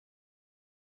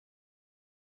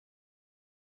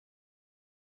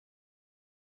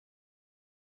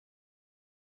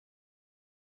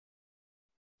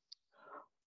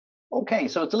Okay,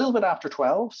 so it's a little bit after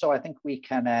 12, so I think we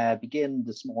can begin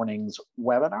this morning's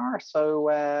webinar. So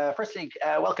firstly,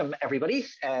 welcome everybody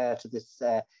to this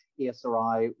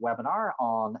ESRI webinar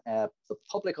on the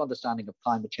public understanding of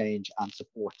climate change and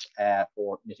support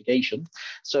for mitigation.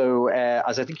 So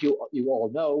as I think you all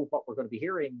know, what we're going to be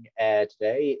hearing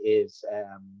today is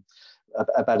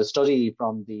about a study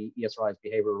from the ESRI's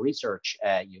Behavioural Research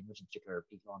Unit, in particular,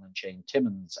 Pete Lunn and Shane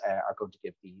Timmins are going to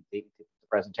give the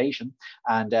presentation.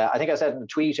 And I think I said in a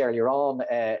tweet earlier on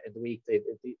in the week,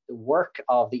 the work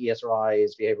of the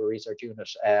ESRI's Behavioural Research Unit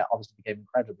obviously became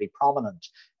incredibly prominent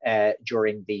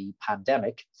during the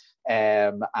pandemic,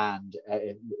 and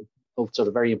both sort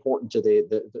of very important to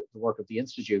the work of the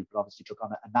Institute, but obviously took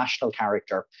on a national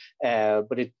character.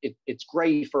 But it's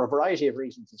great for a variety of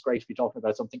reasons. It's great to be talking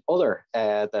about something other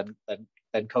than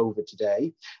COVID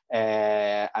today.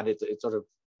 And it's sort of,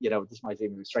 you know, this might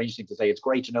seem a strange thing to say. It's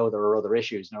great to know there are other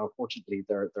issues. Now, unfortunately,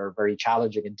 there are very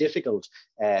challenging and difficult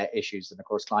issues. And of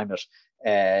course, climate,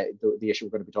 the issue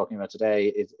we're going to be talking about today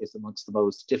is amongst the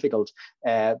most difficult.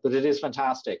 But it is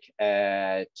fantastic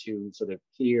to sort of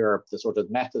hear the sort of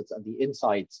methods and the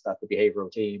insights that the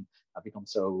behavioural team have become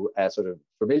so sort of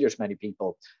familiar to many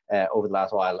people over the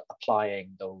last while,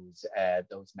 applying those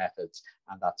methods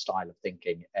and that style of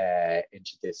thinking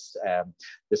into this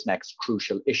next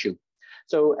crucial issue.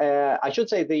 So I should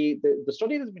say the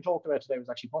study that's been talked about today was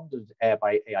actually funded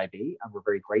by AIB, and we're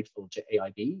very grateful to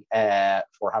AIB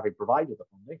for having provided the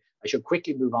funding. I should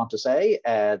quickly move on to say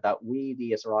that we,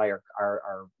 the ESRI,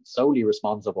 are solely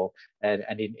responsible, and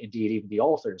indeed even the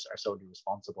authors are solely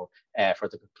responsible for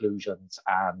the conclusions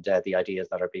and the ideas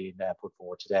that are being put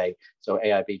forward today. So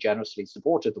AIB generously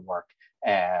supported the work,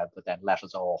 but then let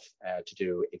us off to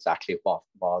do exactly what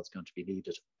was going to be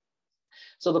needed.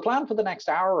 So the plan for the next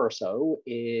hour or so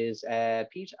is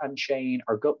Pete and Shane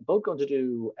are both going to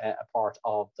do a part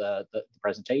of the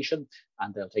presentation,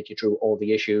 and they'll take you through all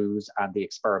the issues and the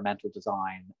experimental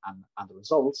design and the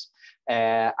results.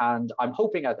 And I'm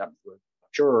hoping, I'm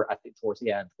sure I think towards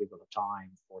the end we will have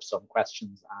time for some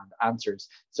questions and answers.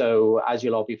 So as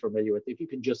you'll all be familiar with, if you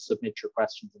can just submit your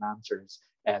questions and answers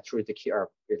through the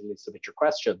submit your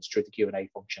questions through the Q&A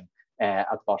function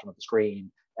at the bottom of the screen.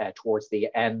 Towards the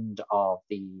end of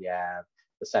the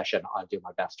session, I'll do my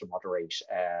best to moderate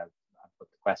and put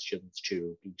the questions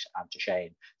to Pete and to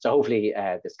Shane. So hopefully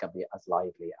this can be as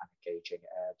lively and engaging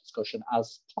a discussion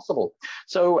as possible.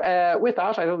 So with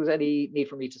that, I don't think there's any need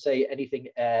for me to say anything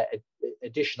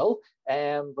additional,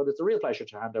 but it's a real pleasure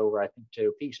to hand over, I think,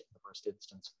 to Pete in the first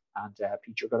instance. And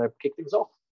Pete, you're going to kick things off.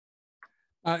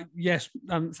 Yes,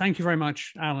 thank you very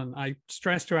much, Alan. I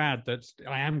stress to add that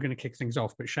I am going to kick things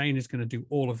off, but Shane is going to do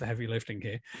all of the heavy lifting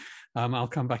here. I'll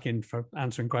come back in for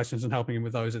answering questions and helping him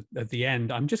with those at the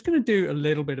end. I'm just going to do a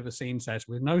little bit of a scene set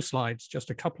with no slides,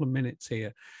 just a couple of minutes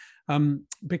here.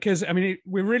 Because I mean,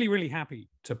 we're really, really happy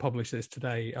to publish this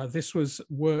today. This was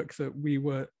work that we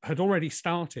had already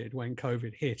started when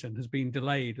COVID hit and has been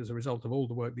delayed as a result of all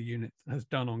the work the unit has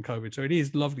done on COVID. So it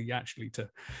is lovely actually to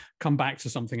come back to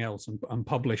something else and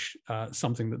publish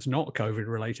something that's not COVID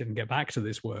related and get back to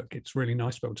this work. It's really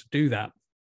nice to be able to do that.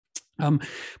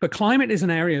 But climate is an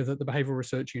area that the Behavioural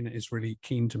Research Unit is really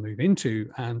keen to move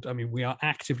into. And I mean, we are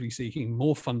actively seeking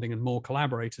more funding and more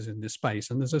collaborators in this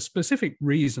space. And there's a specific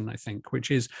reason, I think,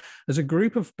 which is as a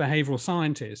group of behavioural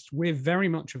scientists, we're very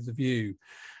much of the view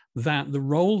that the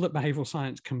role that behavioural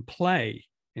science can play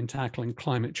in tackling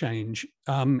climate change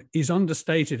is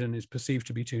understated and is perceived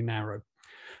to be too narrow.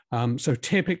 So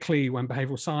typically when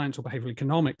behavioral science or behavioral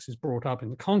economics is brought up in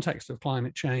the context of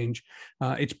climate change,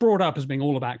 it's brought up as being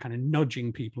all about kind of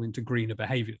nudging people into greener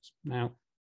behaviors. Now,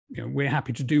 you know, we're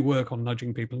happy to do work on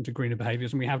nudging people into greener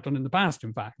behaviors, and we have done in the past,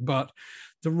 in fact, but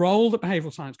the role that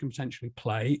behavioral science can potentially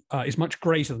play is much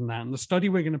greater than that. And the study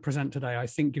we're going to present today, I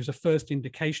think, gives a first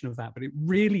indication of that, but it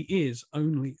really is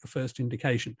only a first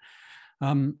indication.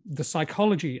 The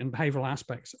psychology and behavioral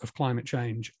aspects of climate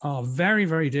change are very,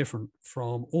 very different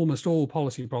from almost all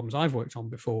policy problems I've worked on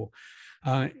before.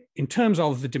 In terms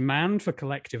of the demand for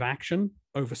collective action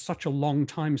over such a long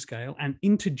time scale and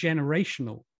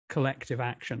intergenerational collective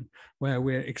action, where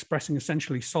we're expressing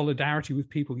essentially solidarity with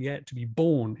people yet to be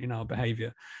born in our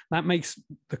behavior, that makes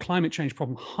the climate change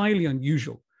problem highly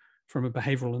unusual from a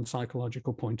behavioral and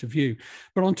psychological point of view.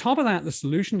 But on top of that, the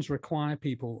solutions require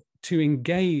people to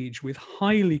engage with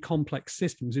highly complex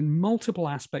systems in multiple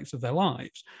aspects of their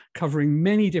lives, covering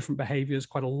many different behaviors,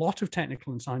 quite a lot of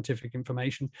technical and scientific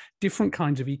information, different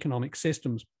kinds of economic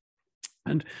systems.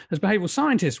 And as behavioral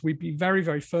scientists, we'd be very,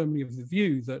 very firmly of the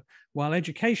view that while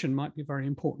education might be a very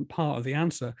important part of the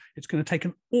answer, it's going to take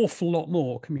an awful lot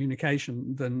more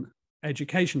communication than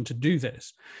education to do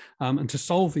this and to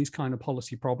solve these kind of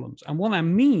policy problems. And what that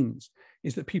means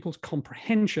is that people's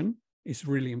comprehension is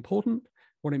really important.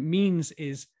 What it means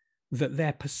is that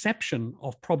their perception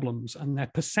of problems and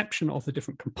their perception of the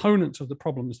different components of the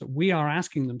problems that we are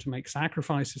asking them to make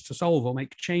sacrifices to solve or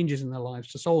make changes in their lives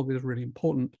to solve is really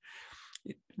important.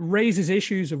 It raises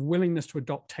issues of willingness to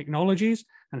adopt technologies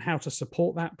and how to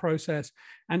support that process.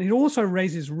 And it also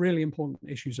raises really important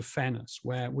issues of fairness,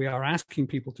 where we are asking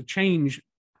people to change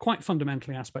quite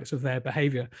fundamentally aspects of their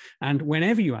behavior. And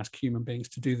whenever you ask human beings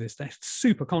to do this, they're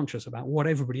super conscious about what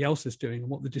everybody else is doing and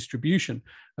what the distribution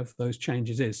of those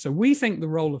changes is. So we think the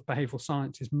role of behavioral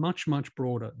science is much, much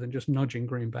broader than just nudging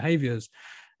green behaviors.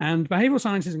 And behavioral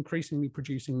science is increasingly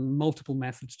producing multiple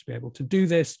methods to be able to do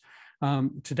this.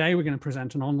 Today, we're going to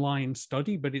present an online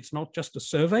study, but it's not just a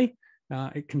survey.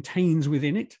 It contains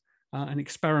within it an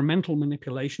experimental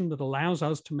manipulation that allows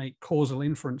us to make causal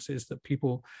inferences that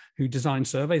people who design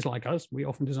surveys like us, we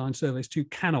often design surveys too,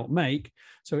 cannot make.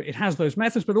 So it has those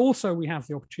methods, but also we have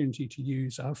the opportunity to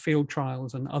use field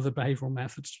trials and other behavioral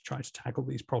methods to try to tackle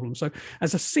these problems. So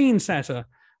as a scene setter,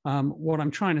 what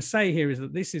I'm trying to say here is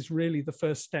that this is really the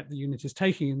first step the unit is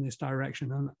taking in this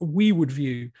direction. And we would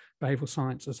view behavioral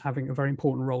science as having a very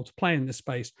important role to play in this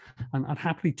space. And I'd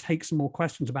happily take some more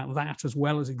questions about that, as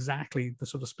well as exactly the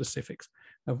sort of specifics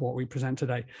of what we present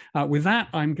today. With that,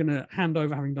 I'm going to hand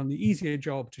over, having done the easier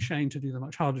job, to Shane to do the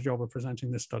much harder job of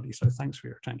presenting this study. So thanks for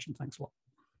your attention. Thanks a lot.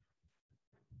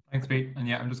 Thanks, Pete. And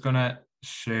yeah, I'm just going to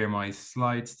share my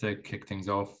slides to kick things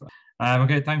off.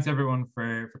 Okay, thanks everyone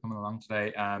for coming along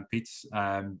today. Pete's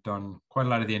done quite a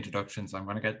lot of the introductions. I'm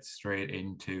going to get straight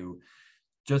into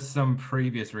just some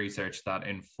previous research that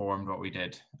informed what we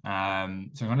did. So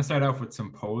I'm going to start off with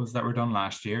some polls that were done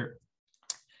last year.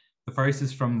 The first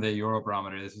is from the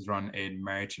Eurobarometer. This was run in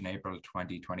March and April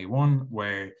 2021,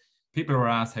 where people were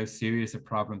asked how serious a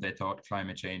problem they thought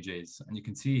climate change is. And you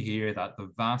can see here that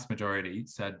the vast majority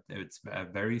said it's a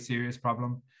very serious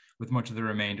problem, with much of the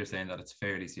remainder saying that it's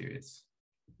fairly serious.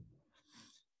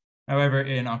 However,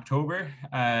 in October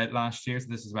last year, so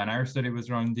this is when our study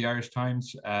was run, the Irish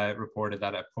Times reported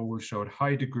that a poll showed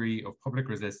high degree of public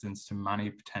resistance to many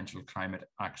potential climate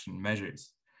action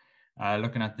measures.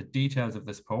 Looking at the details of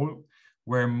this poll,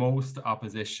 where most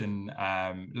opposition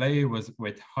lay was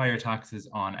with higher taxes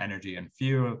on energy and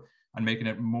fuel and making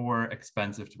it more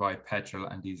expensive to buy petrol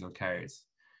and diesel cars.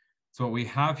 So what we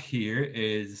have here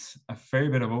is a fair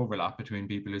bit of overlap between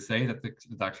people who say that,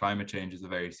 that climate change is a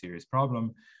very serious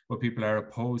problem, but people are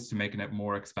opposed to making it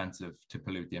more expensive to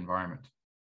pollute the environment.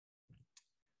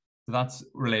 So that's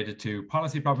related to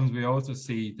policy problems. We also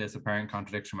see this apparent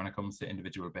contradiction when it comes to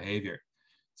individual behavior.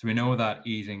 So we know that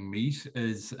eating meat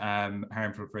is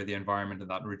harmful for the environment, and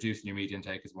that reducing your meat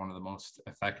intake is one of the most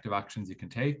effective actions you can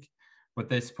take. But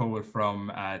this poll from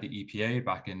the EPA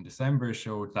back in December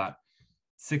showed that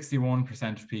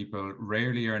 61% of people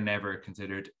rarely or never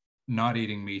considered not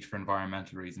eating meat for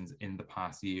environmental reasons in the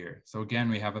past year. So again,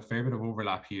 we have a fair bit of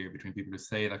overlap here between people who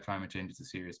say that climate change is a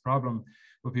serious problem,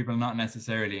 but people not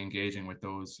necessarily engaging with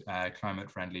those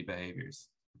climate-friendly behaviors.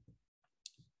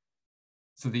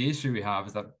 So the issue we have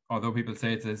is that although people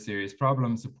say it's a serious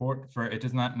problem, support for it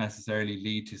does not necessarily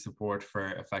lead to support for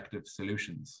effective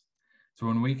solutions. So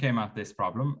when we came at this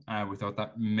problem, we thought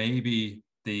that maybe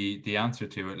the answer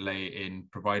to it lay in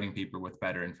providing people with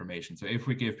better information. So if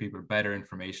we give people better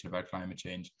information about climate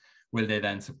change, will they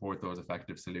then support those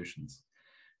effective solutions?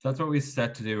 So that's what we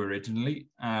set to do originally.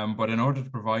 But in order to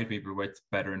provide people with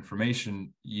better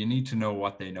information, you need to know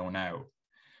what they know now.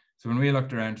 So when we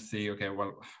looked around to see, okay,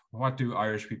 well, what do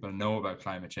Irish people know about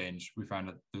climate change? We found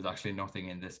that there's actually nothing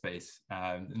in this space.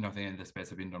 Nothing in this space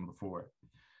had been done before.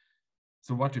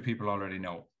 So what do people already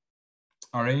know?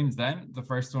 Our aims then, the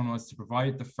first one was to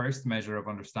provide the first measure of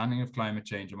understanding of climate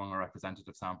change among a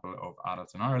representative sample of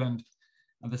adults in Ireland.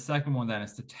 And the second one then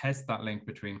is to test that link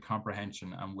between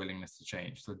comprehension and willingness to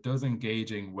change. So does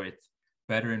engaging with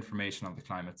better information on the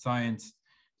climate science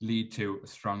lead to a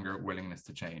stronger willingness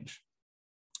to change?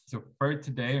 So for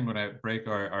today, I'm going to break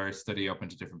our study up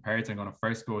into different parts. I'm going to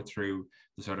first go through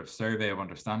the sort of survey of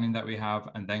understanding that we have,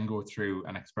 and then go through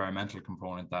an experimental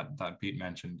component that Pete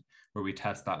mentioned, where we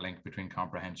test that link between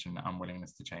comprehension and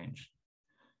willingness to change.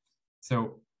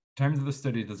 So in terms of the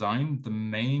study design, the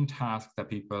main task that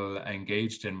people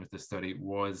engaged in with the study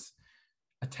was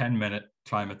a 10-minute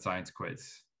climate science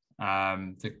quiz.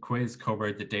 The quiz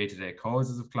covered the day-to-day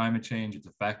causes of climate change, its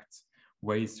effects,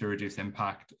 ways to reduce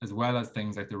impact, as well as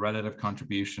things like the relative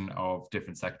contribution of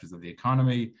different sectors of the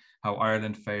economy, how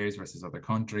Ireland fares versus other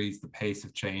countries, the pace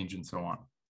of change, and so on.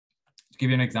 To give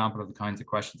you an example of the kinds of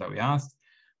questions that we asked,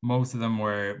 Most of them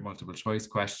were multiple choice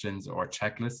questions or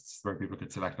checklists where people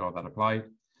could select all that applied.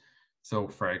 So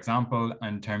for example,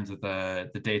 in terms of the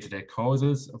day-to-day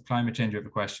causes of climate change, we have a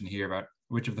question here about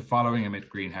which of the following emit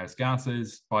greenhouse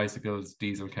gases: bicycles,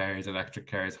 diesel cars, electric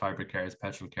cars, hybrid cars,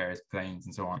 petrol cars, planes,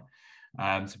 and so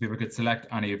on. So people could select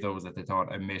any of those that they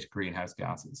thought emit greenhouse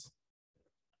gases.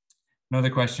 Another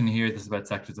question here, this is about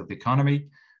sectors of the economy.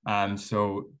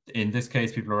 So in this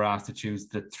case, people were asked to choose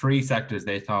the 3 sectors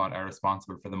they thought are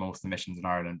responsible for the most emissions in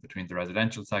Ireland between the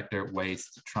residential sector,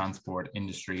 waste, transport,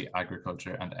 industry,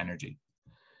 agriculture, and energy.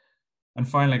 And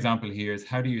final example here is,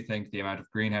 how do you think the amount of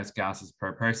greenhouse gases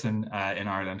per person in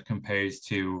Ireland compares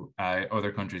to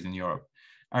other countries in Europe?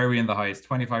 Are we in the highest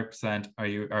 25%?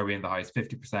 Are we in the highest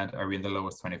 50%? Are we in the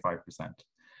lowest 25%?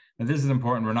 And this is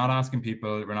important. We're not asking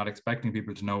people, we're not expecting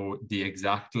people to know the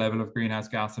exact level of greenhouse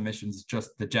gas emissions,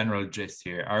 just the general gist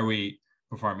here. Are we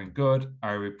performing good?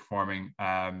 Are we performing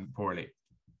poorly?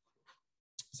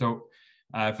 So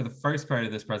for the first part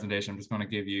of this presentation, I'm just going to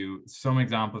give you some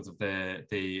examples of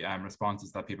the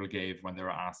responses that people gave when they were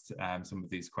asked some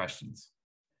of these questions.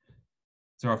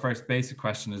 So our first basic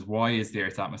question is, why is the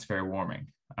Earth's atmosphere warming?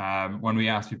 When we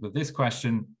ask people this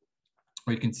question,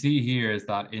 what you can see here is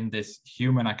that in this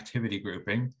human activity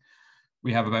grouping,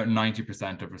 we have about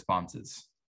 90% of responses.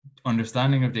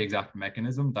 Understanding of the exact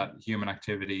mechanism that human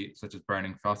activity, such as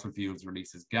burning fossil fuels,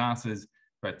 releases gases,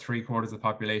 about 3/4 of the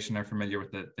population are familiar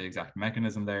with the exact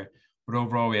mechanism there. But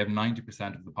overall, we have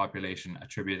 90% of the population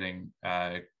attributing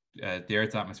the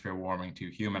Earth's atmosphere warming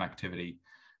to human activity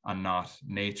and not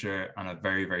nature, and a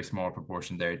very, very small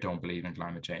proportion there don't believe in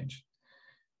climate change.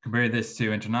 Compare this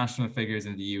to international figures.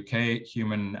 In the UK,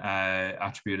 human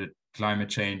attributed climate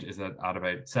change is at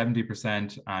about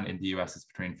 70%, and in the US it's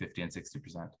between 50 and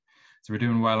 60%. So we're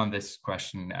doing well on this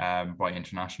question by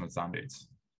international standards.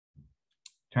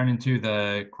 Turning to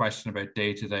the question about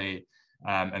day-to-day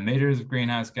emitters of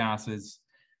greenhouse gases,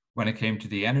 when it came to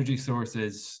the energy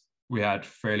sources, we had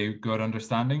fairly good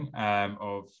understanding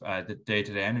of the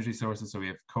day-to-day energy sources. So we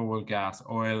have coal, gas,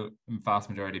 oil. The vast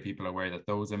majority of people are aware that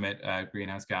those emit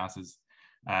greenhouse gases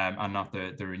and not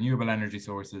the renewable energy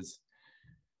sources.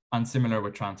 And similar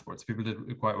with transport. So people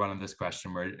did quite well on this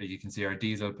question, where you can see our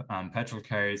diesel and petrol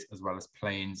cars, as well as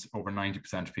planes, over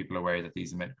 90% of people are aware that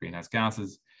these emit greenhouse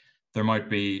gases. There might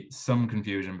be some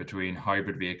confusion between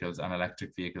hybrid vehicles and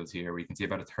electric vehicles here. We can see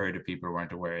about 1/3 of people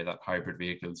weren't aware that hybrid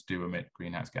vehicles do emit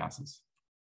greenhouse gases.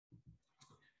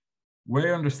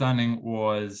 Where understanding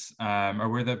was, or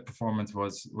where the performance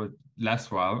was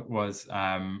less well, was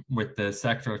with the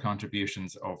sectoral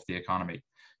contributions of the economy.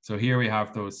 So here we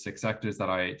have those 6 sectors that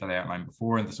I outlined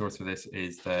before, and the source for this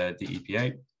is the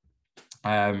EPA.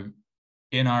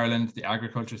 In Ireland, the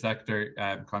agriculture sector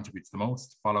contributes the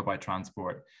most, followed by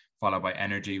transport, followed by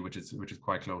energy, which is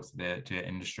quite close to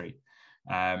industry.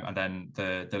 And then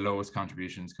the lowest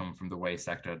contributions come from the waste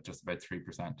sector at just about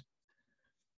 3%.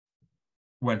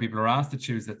 When people are asked to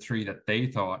choose the 3 that they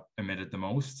thought emitted the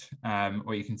most,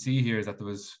 what you can see here is that there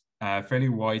was fairly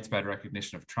widespread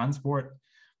recognition of transport,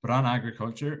 but on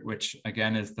agriculture, which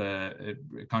again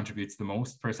it contributes the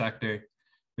most per sector,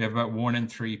 we have about 1 in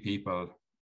 3 people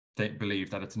that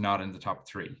believe that it's not in the top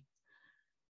 3.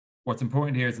 What's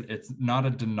important here is it's not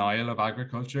a denial of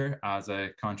agriculture as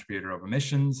a contributor of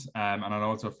emissions, and I'll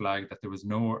also flag that there was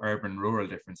no urban-rural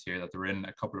difference here, that they were in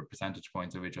a couple of percentage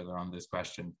points of each other on this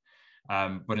question.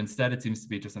 But instead, it seems to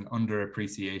be just an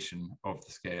underappreciation of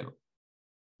the scale.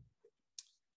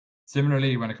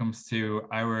 Similarly, when it comes to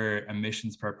our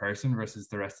emissions per person versus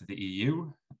the rest of the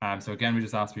EU, so again, we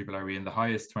just asked people, are we in the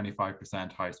highest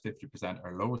 25%, highest 50%,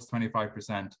 or lowest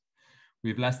 25%? We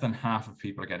have less than half of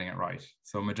people getting it right.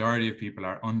 So a majority of people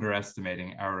are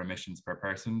underestimating our emissions per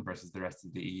person versus the rest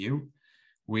of the EU.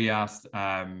 We asked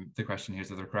the question here,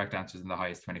 so the correct answer is in the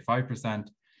highest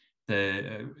 25%.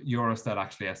 The Eurostat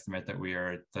actually estimate that we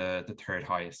are the 3rd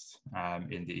highest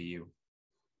in the EU.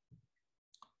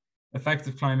 Effects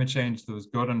of climate change, there was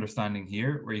good understanding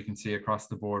here, where you can see across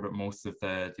the board with most of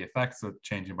the effects of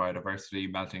changing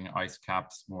biodiversity, melting ice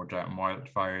caps, more drought and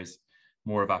wildfires,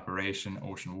 more evaporation,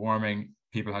 ocean warming.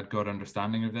 People had good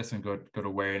understanding of this and good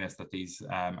awareness that these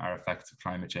are effects of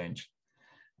climate change.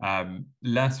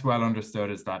 Less well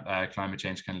understood is that climate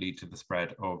change can lead to the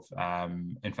spread of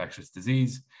infectious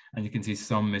disease. And you can see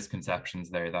some misconceptions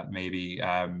there that maybe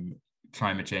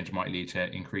climate change might lead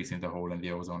to increasing the hole in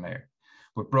the ozone layer.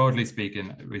 But broadly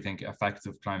speaking, we think effects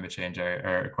of climate change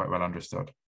are quite well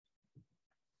understood.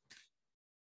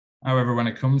 However, when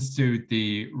it comes to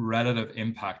the relative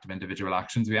impact of individual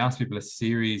actions, we ask people a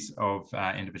series of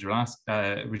individual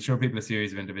actions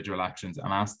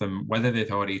and ask them whether they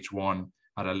thought each one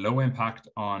had a low impact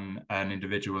on an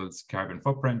individual's carbon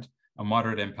footprint, a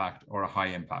moderate impact, or a high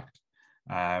impact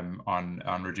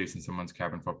on reducing someone's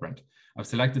carbon footprint. I've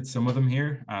selected some of them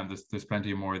here, and there's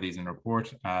plenty more of these in the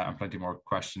report, and plenty more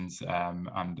questions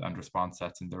and response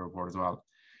sets in the report as well.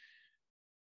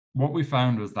 What we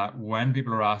found was that when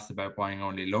people were asked about buying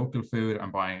only local food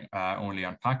and buying only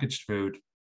unpackaged food,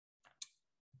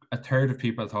 a third of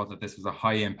people thought that this was a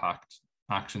high impact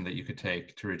action that you could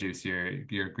take to reduce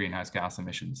your greenhouse gas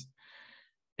emissions.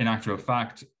 In actual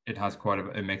fact, it has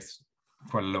it makes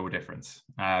quite a low difference.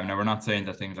 Now, we're not saying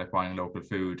that things like buying local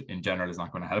food in general is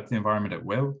not going to help the environment. It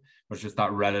will, but it's just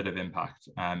that relative impact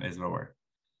is lower.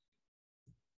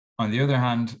 On the other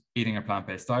hand, eating a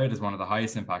plant-based diet is one of the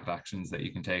highest impact actions that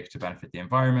you can take to benefit the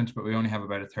environment, but we only have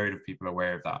about a third of people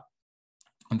aware of that.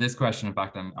 On this question, in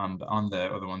fact, on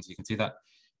the other ones, you can see that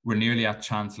we're nearly at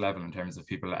chance level in terms of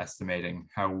people estimating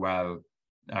how well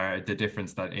the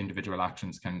difference that individual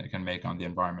actions can make on the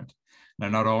environment. Now,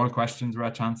 not all questions were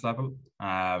at chance level.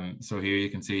 So here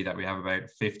you can see that we have about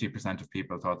 50% of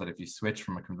people thought that if you switch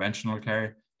from a conventional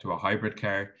car to a hybrid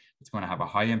car, it's going to have a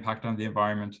high impact on the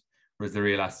environment, whereas the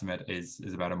real estimate is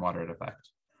about a moderate effect.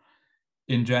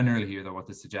 In general here, though, what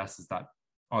this suggests is that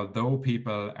although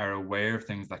people are aware of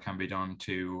things that can be done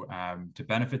to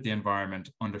benefit the environment,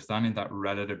 understanding that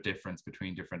relative difference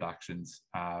between different actions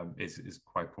is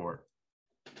quite poor.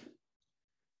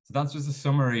 So that's just a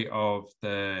summary of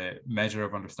the measure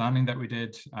of understanding that we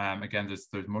did. Again,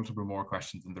 there's multiple more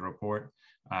questions in the report,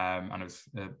 and it was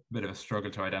a bit of a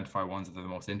struggle to identify ones that are the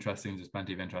most interesting. There's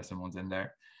plenty of interesting ones in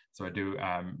there. So I do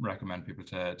recommend people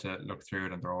to look through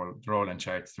it, and they're all in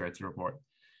charts throughout the report.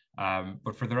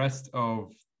 But for the rest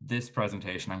of this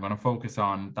presentation, I'm going to focus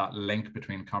on that link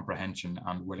between comprehension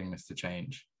and willingness to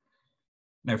change.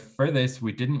 Now, for this,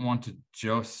 we didn't want to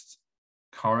just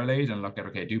correlate and look at,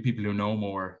 okay, do people who know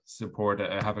more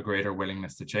have a greater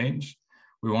willingness to change?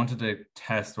 We wanted to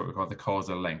test what we call the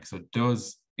causal link. So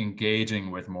does engaging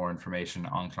with more information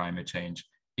on climate change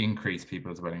increase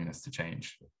people's willingness to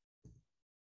change?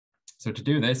 So to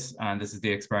do this, and this is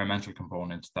the experimental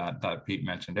component that Pete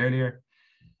mentioned earlier,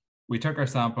 we took our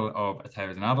sample of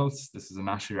 1,000 adults. This is a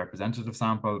nationally representative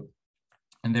sample,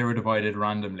 and they were divided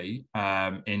randomly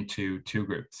into two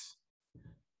groups.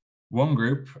 One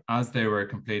group, as they were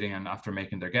completing and after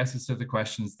making their guesses to the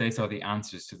questions, they saw the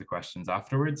answers to the questions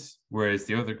afterwards, whereas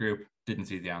the other group didn't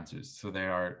see the answers. So they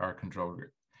are our control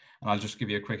group. And I'll just give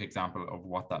you a quick example of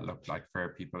what that looked like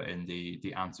for people in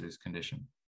the answers condition.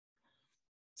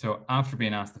 So after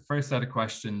being asked the first set of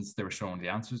questions, they were shown the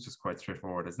answers, just quite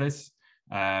straightforward as this.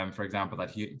 For example,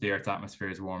 that the Earth's atmosphere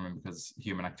is warming because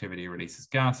human activity releases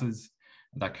gases,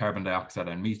 that carbon dioxide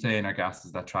and methane are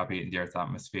gases that trap heat in the Earth's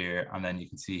atmosphere. And then you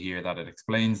can see here that it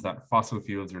explains that fossil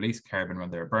fuels release carbon when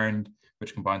they're burned,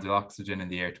 which combines with oxygen in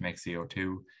the air to make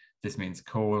CO2. This means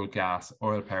coal, gas,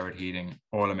 oil-powered heating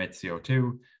all emit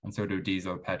CO2, and so do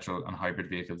diesel, petrol, and hybrid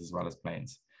vehicles, as well as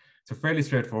planes. So fairly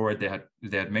straightforward. They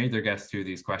had made their guess to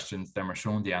these questions, then were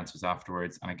shown the answers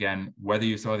afterwards. And again, whether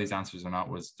you saw these answers or not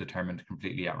was determined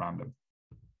completely at random.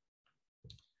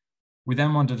 We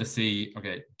then wanted to see,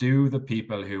 okay, do the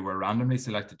people who were randomly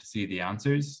selected to see the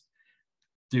answers,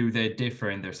 do they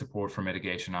differ in their support for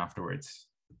mitigation afterwards?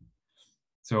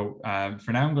 So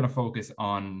for now, I'm going to focus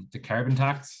on the carbon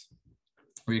tax.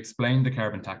 We explained the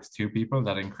carbon tax to people,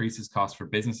 that increases costs for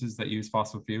businesses that use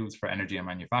fossil fuels for energy and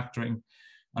manufacturing,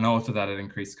 and also that it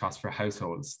increased costs for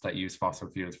households that use fossil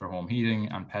fuels for home heating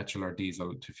and petrol or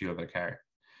diesel to fuel their car.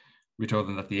 We told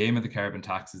them that the aim of the carbon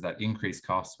tax is that increased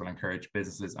costs will encourage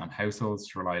businesses and households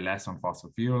to rely less on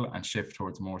fossil fuel and shift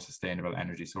towards more sustainable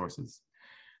energy sources.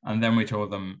 And then we told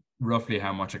them roughly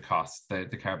how much it costs,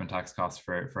 the carbon tax costs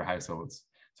for households.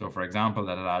 So for example,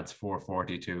 that it adds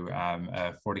 $4.40 to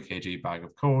a 40 kg bag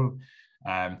of coal,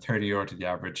 €30 to the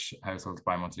average household's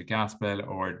bi-monthly gas bill,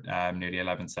 or nearly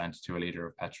 11 cents to a litre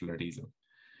of petrol or diesel.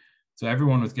 So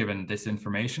everyone was given this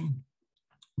information.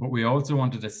 But we also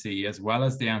wanted to see, as well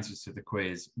as the answers to the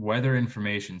quiz, whether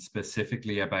information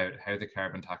specifically about how the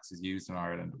carbon tax is used in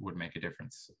Ireland would make a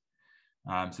difference.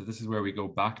 So this is where we go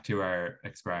back to our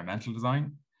experimental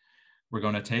design. We're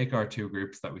going to take our two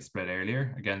groups that we split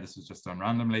earlier. Again, this was just done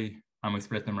randomly, and we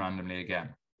split them randomly again.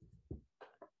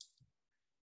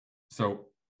 So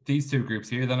these two groups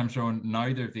here that I'm showing,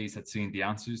 neither of these had seen the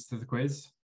answers to the quiz.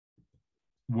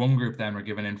 One group then were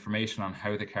given information on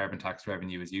how the carbon tax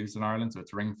revenue is used in Ireland. So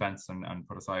it's ring fenced and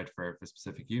put aside for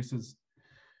specific uses.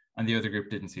 And the other group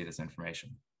didn't see this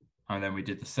information. And then we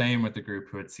did the same with the group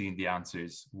who had seen the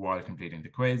answers while completing the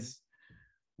quiz,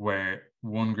 where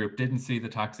one group didn't see the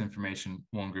tax information,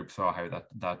 one group saw how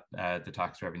the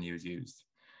tax revenue is used.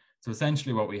 So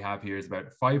essentially what we have here is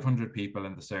about 500 people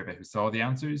in the survey who saw the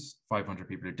answers, 500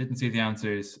 people who didn't see the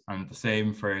answers, and the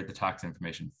same for the tax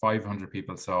information. 500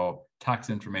 people saw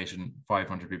tax information,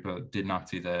 500 people did not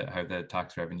see how the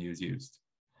tax revenue is used.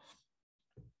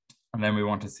 And then we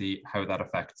want to see how that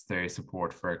affects their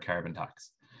support for carbon tax.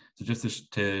 So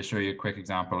just to show you a quick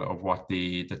example of what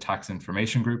the tax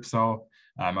information group saw,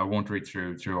 I won't read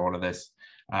through all of this,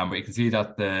 but you can see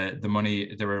that the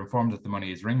money, they were informed that the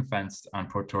money is ring-fenced and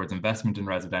put towards investment in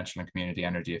residential and community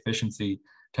energy efficiency,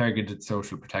 targeted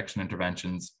social protection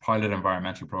interventions, pilot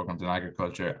environmental programs in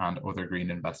agriculture, and other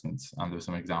green investments. And there's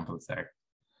some examples there.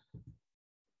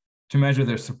 To measure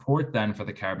their support then for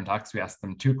the carbon tax, we asked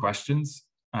them 2 questions.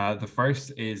 The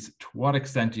first is, to what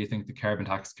extent do you think the carbon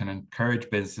tax can encourage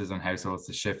businesses and households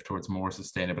to shift towards more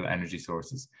sustainable energy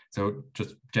sources? So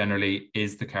just generally,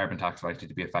 is the carbon tax likely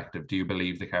to be effective? Do you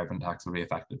believe the carbon tax will be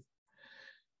effective?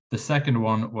 The second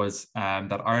one was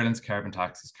that Ireland's carbon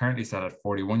tax is currently set at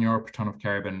 €41 per tonne of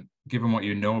carbon. Given what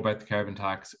you know about the carbon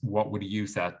tax, what would you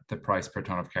set the price per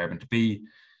tonne of carbon to be?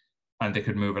 And they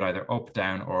could move it either up,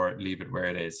 down, or leave it where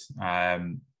it is.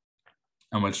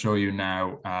 And we'll show you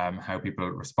now how people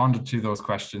responded to those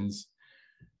questions.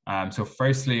 So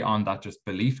firstly, on that just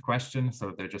belief question,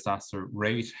 so they're just asked to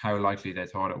rate how likely they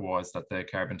thought it was that the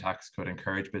carbon tax could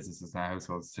encourage businesses and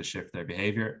households to shift their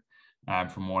behaviour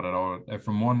from 1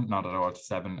 not at all to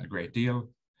 7 a great deal.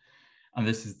 And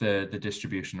this is the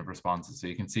distribution of responses. So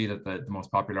you can see that the most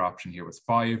popular option here was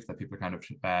 5, that people kind of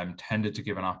tended to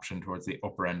give an option towards the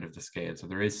upper end of the scale. So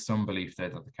there is some belief there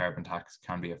that the carbon tax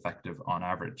can be effective on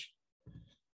average.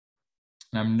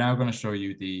 And I'm now going to show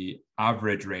you the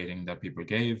average rating that people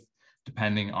gave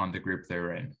depending on the group they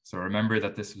were in. So remember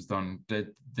that this was done,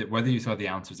 whether you saw the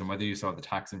answers and whether you saw the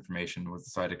tax information was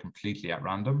decided completely at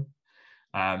random.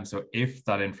 So if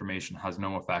that information has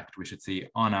no effect, we should see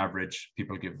on average,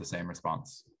 people give the same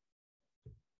response.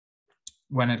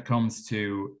 When it comes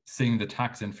to seeing the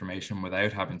tax information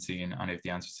without having seen any of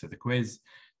the answers to the quiz,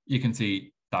 you can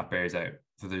see that bears out.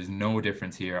 So there's no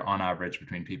difference here on average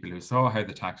between people who saw how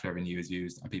the tax revenue is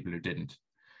used and people who didn't,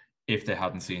 if they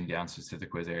hadn't seen the answers to the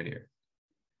quiz earlier.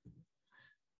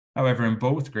 However, in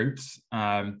both groups,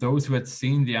 those who had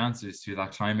seen the answers to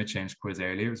that climate change quiz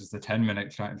earlier, it was just a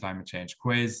 10-minute climate change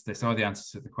quiz, they saw the answers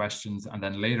to the questions, and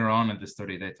then later on in the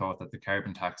study, they thought that the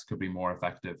carbon tax could be more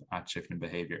effective at shifting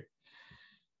behaviour.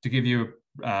 To give you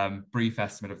a brief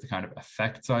estimate of the kind of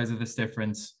effect size of this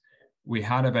difference, we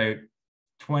had about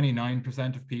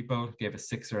 29% of people gave a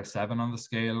 6 or a 7 on the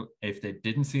scale if they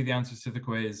didn't see the answers to the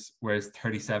quiz, whereas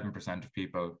 37% of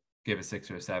people gave a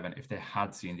 6 or a 7 if they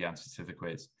had seen the answers to the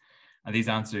quiz. And these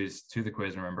answers to the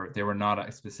quiz, remember, they were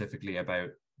not specifically about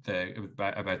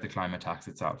the climate tax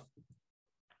itself.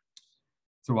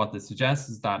 So what this suggests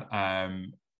is that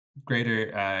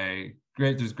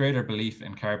there's greater belief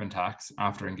in carbon tax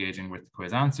after engaging with the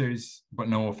quiz answers, but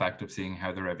no effect of seeing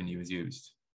how the revenue is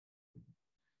used.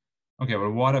 Okay,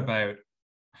 well, what about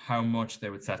how much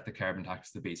they would set the carbon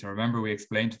tax to be? So remember, we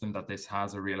explained to them that this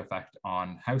has a real effect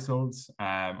on households,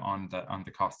 on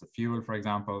the cost of fuel, for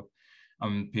example.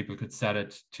 People could set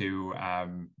it to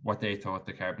what they thought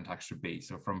the carbon tax should be.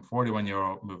 So from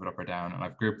 €41, move it up or down. And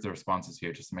I've grouped the responses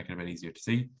here just to make it a bit easier to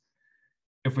see.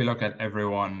 If we look at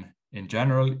everyone in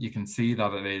general, you can see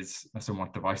that it is a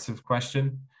somewhat divisive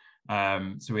question.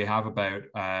 So we have about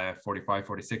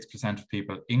 46% of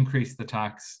people increased the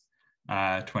tax,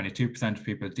 22% of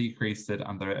people decreased it,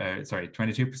 and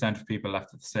 22% of people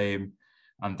left it the same,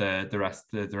 and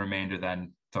the remainder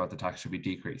then thought the tax should be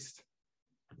decreased.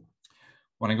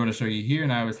 What I'm going to show you here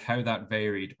now is how that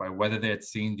varied by whether they had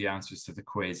seen the answers to the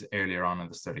quiz earlier on in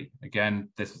the study. Again,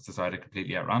 this was decided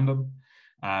completely at random.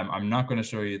 I'm not going to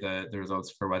show you the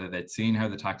results for whether they'd seen how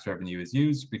the tax revenue is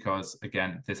used because,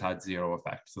 again, this had 0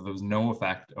 effect. So there was no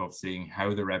effect of seeing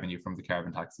how the revenue from the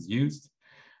carbon tax is used.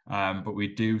 But we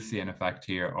do see an effect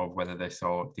here of whether they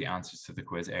saw the answers to the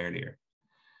quiz earlier.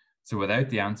 So without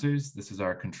the answers, this is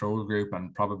our control group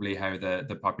and probably how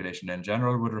the population in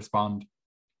general would respond.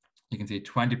 You can see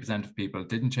 20% of people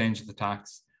didn't change the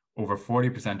tax, over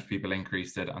 40% of people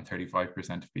increased it, and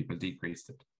 35% of people decreased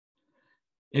it.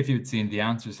 If you'd seen the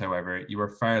answers, however, you were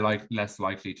far less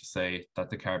likely to say that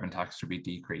the carbon tax should be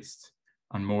decreased,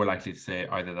 and more likely to say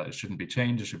either that it shouldn't be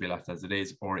changed, it should be left as it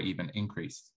is, or even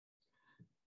increased.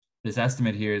 This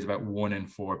estimate here is about 1 in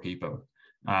 4 people.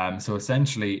 So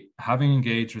essentially, having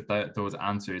engaged with those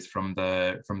answers from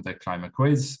the climate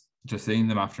quiz, just seeing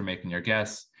them after making your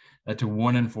guess, led to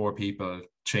 1 in 4 people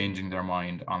changing their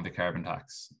mind on the carbon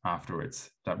tax afterwards.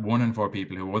 That 1 in 4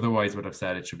 people who otherwise would have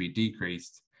said it should be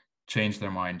decreased changed their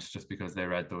mind just because they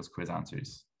read those quiz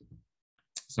answers.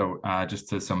 So just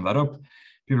to sum that up,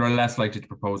 people are less likely to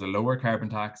propose a lower carbon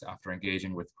tax after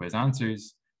engaging with quiz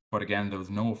answers. But again, there was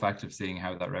no effect of seeing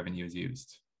how that revenue is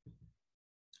used.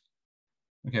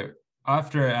 Okay,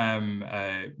 after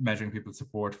measuring people's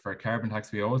support for a carbon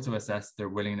tax, we also assessed their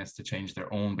willingness to change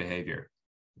their own behaviour.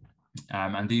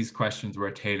 And these questions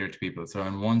were tailored to people. So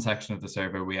in one section of the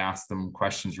survey, we asked them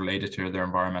questions related to their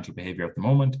environmental behaviour at the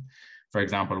moment. For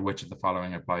example, which of the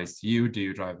following applies to you? Do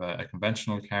you drive a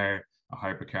conventional car, a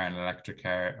hybrid car, an electric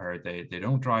car, or they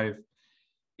don't drive?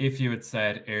 If you had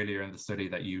said earlier in the study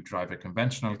that you drive a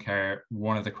conventional car,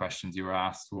 one of the questions you were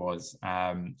asked was,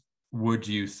 how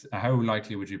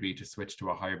likely would you be to switch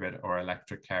to a hybrid or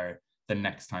electric car the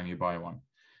next time you buy one?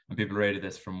 And people rated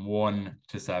this from 1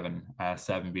 to 7,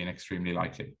 7 being extremely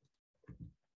likely.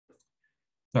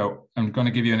 So I'm going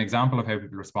to give you an example of how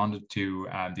people responded to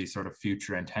these sort of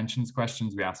future intentions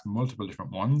questions. We asked multiple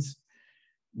different ones.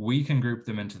 We can group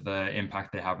them into the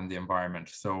impact they have on the environment.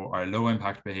 So our low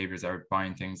impact behaviors are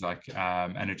buying things like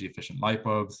energy efficient light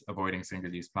bulbs, avoiding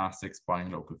single-use plastics,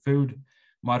 buying local food.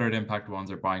 Moderate impact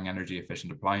ones are buying energy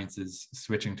efficient appliances,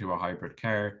 switching to a hybrid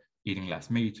car, eating less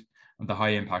meat. And the high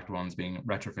impact ones being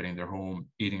retrofitting their home,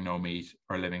 eating no meat,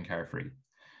 or living carefree.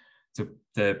 So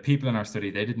the people in our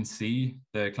study, they didn't see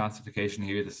the classification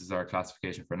here. This is our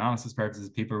classification for analysis purposes.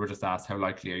 People were just asked, how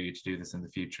likely are you to do this in the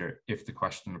future if the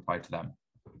question applied to them?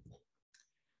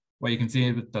 What you can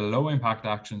see with the low impact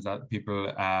actions that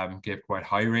people gave quite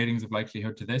high ratings of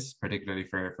likelihood to this, particularly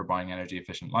for buying energy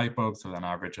efficient light bulbs, with an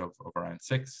average of around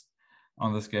 6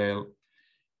 on the scale.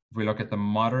 If we look at the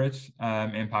moderate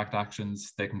impact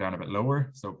actions, they come down a bit lower.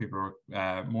 So people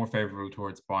are more favorable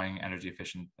towards buying energy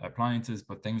efficient appliances,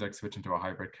 but things like switching to a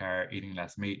hybrid car, eating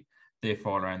less meat, they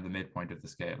fall around the midpoint of the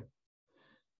scale.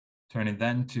 Turning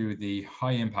then to the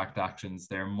high impact actions,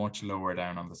 they're much lower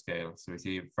down on the scale. So we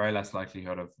see very less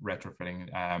likelihood of retrofitting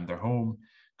their home,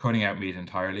 cutting out meat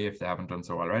entirely if they haven't done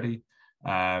so already,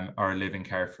 or living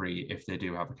carefree if they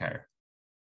do have a car.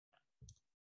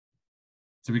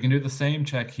 So we can do the same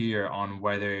check here on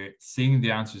whether seeing the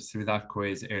answers through that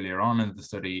quiz earlier on in the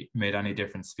study made any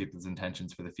difference to people's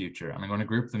intentions for the future. And I'm going to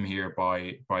group them here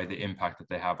by the impact that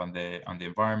they have on the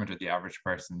environment or the average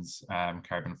person's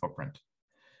carbon footprint.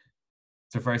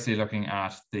 So firstly, looking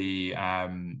at the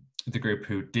group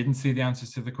who didn't see the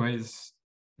answers to the quiz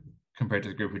compared to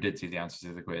the group who did see the answers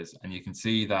to the quiz. And you can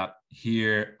see that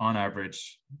here, on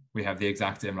average, we have the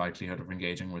exact same likelihood of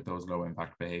engaging with those low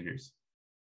impact behaviors.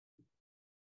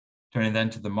 Turning then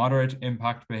to the moderate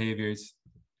impact behaviors,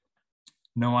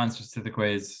 no answers to the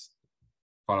quiz,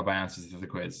 followed by answers to the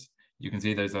quiz. You can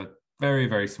see there's a very,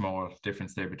 very small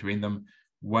difference there between them.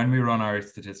 When we run our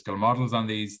statistical models on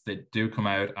these, they do come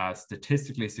out as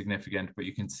statistically significant, but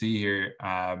you can see here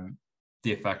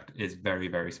the effect is very,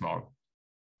 very small.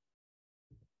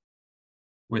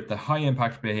 With the high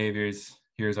impact behaviors,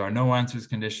 here's our no answers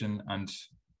condition, and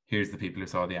here's the people who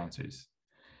saw the answers.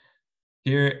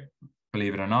 Here,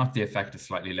 believe it or not, the effect is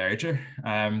slightly larger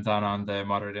than on the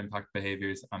moderate impact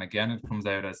behaviors. And again, it comes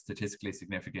out as statistically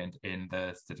significant in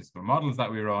the statistical models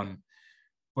that we run.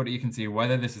 But you can see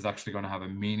whether this is actually going to have a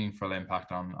meaningful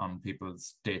impact on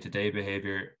people's day-to-day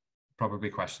behavior, probably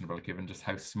questionable given just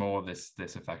how small this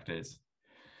effect is.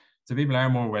 So people are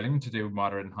more willing to do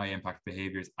moderate and high impact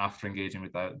behaviors after engaging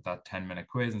with that 10-minute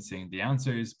quiz and seeing the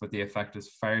answers, but the effect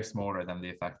is far smaller than the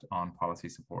effect on policy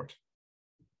support.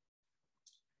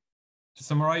 To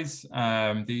summarize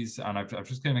these, and I've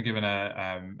just kind of given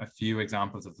a few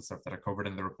examples of the stuff that are covered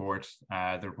in the report.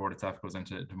 The report itself goes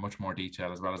into much more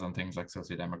detail, as well as on things like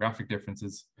socio-demographic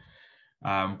differences.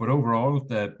 But overall,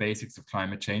 the basics of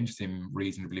climate change seem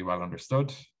reasonably well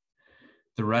understood.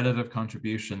 The relative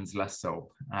contributions, less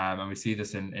so. And we see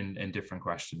this in different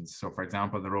questions. So for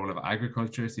example, the role of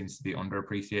agriculture seems to be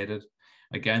underappreciated.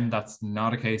 Again, that's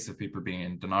not a case of people being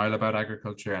in denial about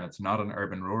agriculture, and it's not an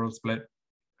urban-rural split.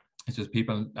 It's just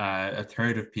people, a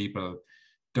third of people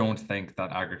don't think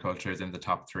that agriculture is in the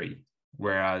top 3,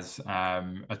 whereas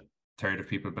a third of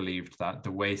people believed that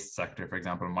the waste sector, for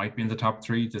example, might be in the top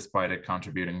 3, despite it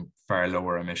contributing far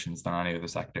lower emissions than any other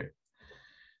sector.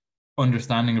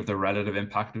 Understanding of the relative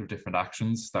impact of different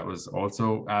actions, that was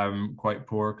also quite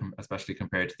poor, especially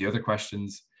compared to the other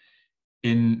questions,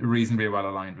 in reasonably well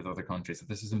aligned with other countries. So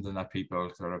this is something that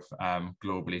people sort of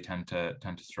globally tend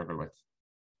to struggle with.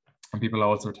 And people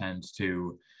also tend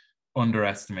to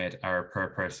underestimate our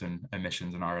per person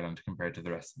emissions in Ireland compared to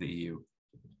the rest of the EU.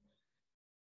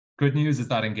 Good news is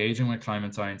that engaging with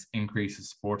climate science increases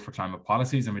support for climate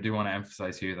policies. And we do want to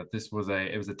emphasize here that this was a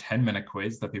 10-minute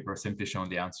quiz that people are simply shown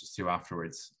the answers to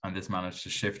afterwards. And this managed to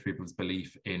shift people's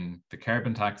belief in the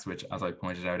carbon tax, which, as I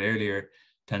pointed out earlier,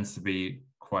 tends to be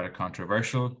quite a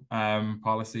controversial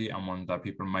policy, and one that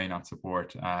people may not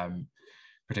support,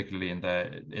 particularly in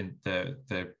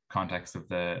the context of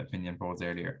the opinion polls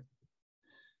earlier.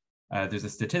 There's a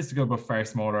statistical but far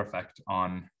smaller effect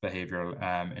on behavioural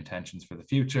intentions for the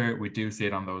future. We do see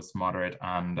it on those moderate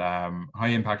and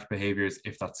high impact behaviours.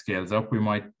 If that scales up, we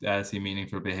might see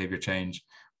meaningful behaviour change.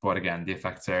 But again, the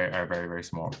effects are very, very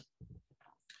small.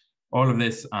 All of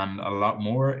this and a lot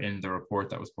more in the report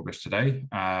that was published today.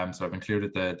 So I've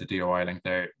included the DOI link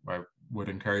there. I would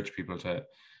encourage people to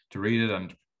read it,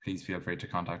 and please feel free to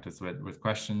contact us with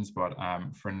questions. But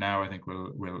for now, I think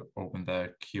we'll open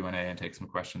the Q&A and take some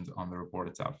questions on the report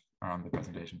itself or on the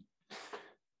presentation.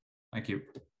 Thank you.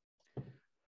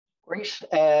 Great.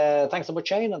 Thanks so much,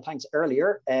 Shane, and thanks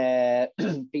earlier,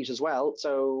 Pete, as well.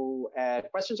 So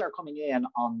questions are coming in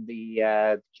on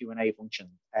the Q&A function.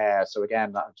 So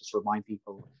again, I'll just remind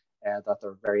people that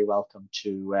they're very welcome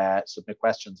to submit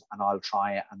questions, and I'll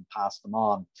try and pass them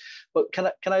on. But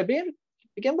can I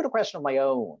begin with a question of my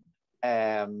own?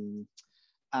 And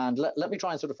let me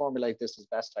try and sort of formulate this as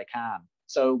best I can.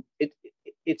 So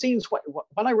it seems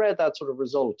when I read that sort of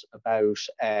result about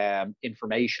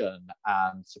information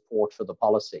and support for the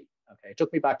policy, okay, it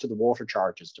took me back to the water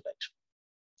charges debate.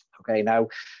 Okay, now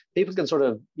people can sort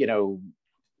of,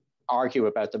 argue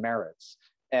about the merits,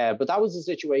 but that was a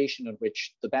situation in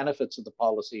which the benefits of the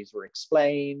policies were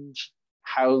explained,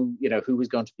 how, who was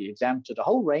going to be exempted, a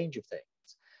whole range of things.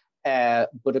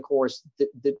 But of course,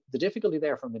 the difficulty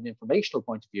there from an informational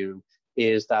point of view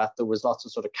is that there was lots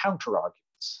of sort of counter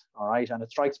arguments, all right? And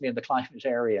it strikes me in the climate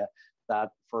area that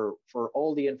for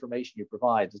all the information you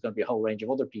provide, there's going to be a whole range of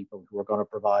other people who are going to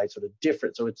provide sort of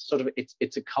different. So it's sort of,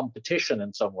 it's a competition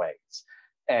in some ways,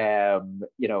 around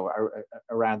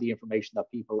the information that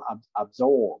people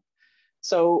absorb.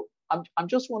 So I'm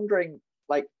just wondering,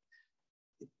 like,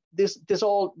 this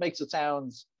all makes it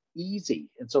sound easy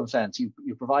in some sense. You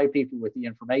provide people with the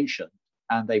information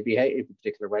and they behave in a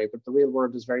particular way, but the real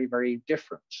world is very, very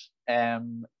different.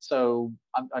 So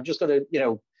I'm just going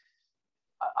to,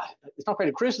 it's not quite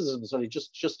a criticism, it's only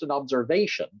just an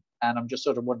observation, and I'm just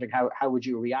sort of wondering how would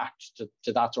you react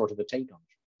to that sort of a take on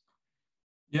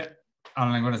it? Yeah,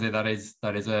 and I'm going to say that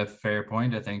is a fair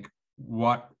point. I think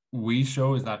what we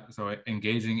show is that, so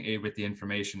engaging with the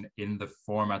information in the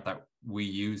format that we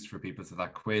used for people, so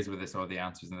that quiz where they saw the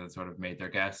answers and they sort of made their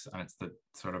guess, and it's the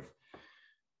sort of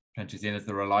potentially seen as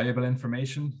the reliable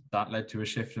information that led to a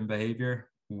shift in behavior.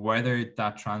 Whether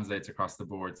that translates across the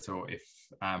board, so if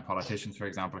politicians, for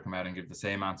example, come out and give the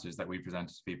same answers that we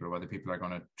presented to people, whether people are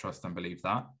going to trust and believe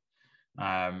that,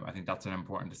 I think that's an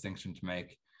important distinction to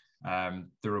make.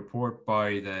 The report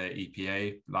by the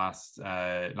EPA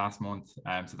last month,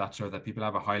 so that showed that people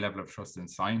have a high level of trust in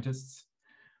scientists.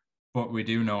 But we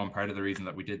do know, and part of the reason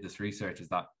that we did this research is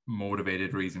that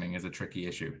motivated reasoning is a tricky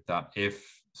issue, that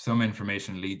if some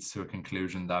information leads to a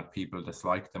conclusion that people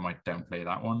dislike, they might downplay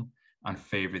that one and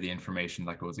favor the information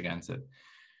that goes against it.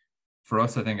 For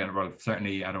us, I think, well,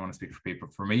 certainly I don't want to speak for people.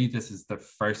 For me, this is the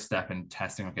first step in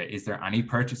testing, okay, is there any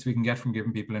purchase we can get from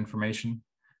giving people information?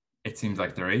 It seems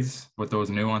like there is, but those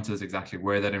nuances, exactly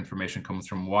where that information comes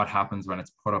from, what happens when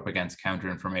it's put up against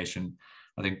counter information,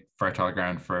 I think fertile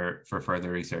ground for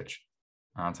further research,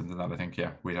 and something that I think,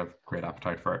 yeah, we'd have great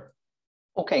appetite for it.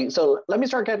 Okay, so let me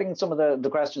start getting some of the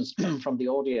questions from the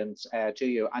audience to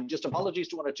you, and just apologies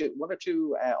to one or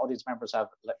two audience members have,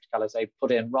 shall I say,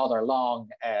 put in rather long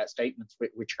statements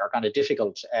which are kind of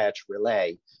difficult to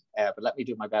relay, but let me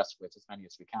do my best with as many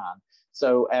as we can.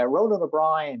 So Roland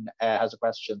O'Brien has a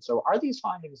question. So are these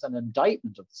findings an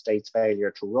indictment of the state's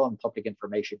failure to run public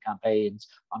information campaigns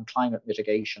on climate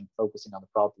mitigation, focusing on the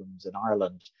problems in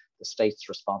Ireland, the state's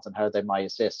response and how they might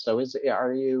assist? So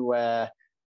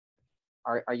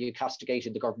are you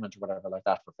castigating the government or whatever like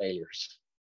that for failures?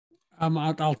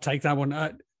 I'll take that one.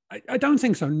 I don't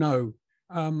think so, no.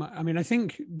 I mean, I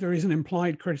think there is an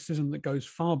implied criticism that goes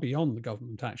far beyond the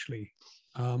government, actually,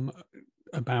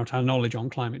 about our knowledge on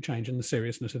climate change and the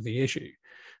seriousness of the issue,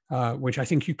 which I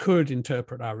think you could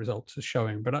interpret our results as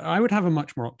showing. But I would have a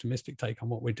much more optimistic take on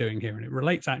what we're doing here, and it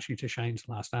relates actually to Shane's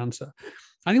last answer.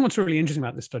 I think what's really interesting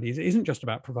about this study is it isn't just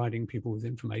about providing people with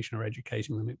information or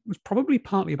educating them. It was probably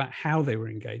partly about how they were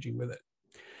engaging with it.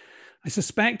 I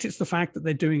suspect it's the fact that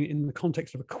they're doing it in the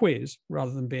context of a quiz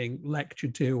rather than being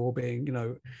lectured to or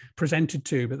being, presented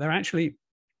to, but they're actually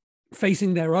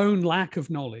facing their own lack of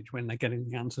knowledge when they're getting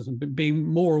the answers and being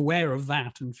more aware of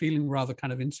that and feeling rather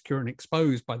kind of insecure and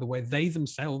exposed by the way they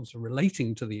themselves are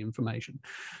relating to the information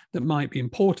that might be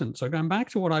important. So going back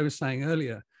to what I was saying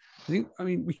earlier, I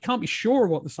mean, we can't be sure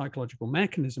what the psychological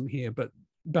mechanism here, but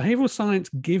behavioral science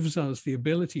gives us the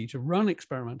ability to run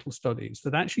experimental studies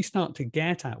that actually start to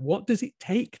get at what does it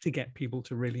take to get people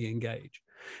to really engage.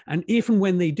 And if and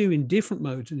when they do in different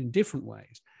modes and in different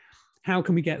ways, how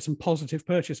can we get some positive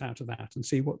purchase out of that and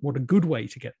see what a good way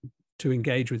to get to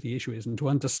engage with the issue is and to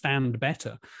understand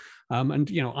better. And,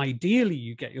 you know, ideally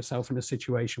you get yourself in a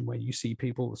situation where you see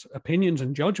people's opinions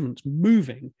and judgments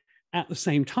moving at the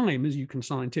same time as you can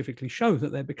scientifically show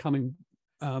that they're becoming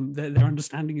their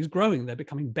understanding is growing, they're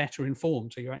becoming better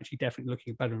informed. So you're actually definitely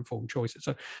looking at better informed choices.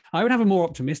 So I would have a more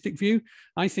optimistic view.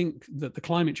 I think that the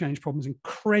climate change problem is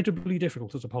incredibly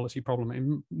difficult as a policy problem.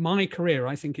 In my career,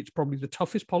 I think it's probably the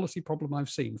toughest policy problem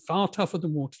I've seen, far tougher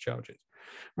than water charges,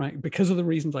 right? Because of the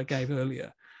reasons I gave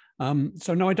earlier.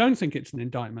 So no, I don't think it's an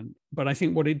indictment, but I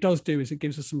think what it does do is it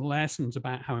gives us some lessons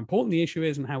about how important the issue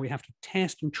is and how we have to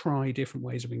test and try different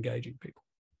ways of engaging people.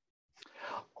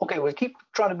 Okay, we'll keep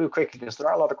trying to move quickly because there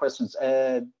are a lot of questions.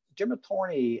 Jim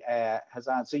Thorney has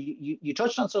asked, so you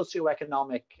touched on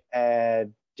socioeconomic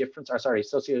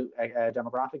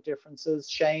socio-demographic differences,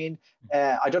 Shane.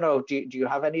 I don't know, do you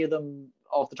have any of them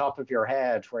off the top of your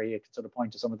head where you could sort of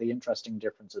point to some of the interesting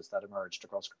differences that emerged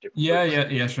across different groups?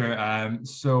 Yeah, sure.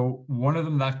 So one of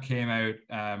them that came out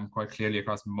quite clearly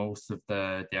across most of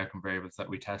the outcome variables that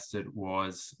we tested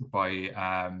was by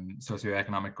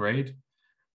socioeconomic grade.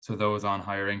 So those on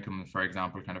higher income, for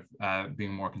example, kind of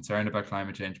being more concerned about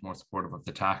climate change, more supportive of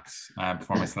the tax,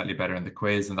 performing slightly better in the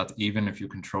quiz, and that's even if you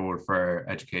control for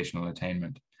educational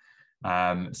attainment.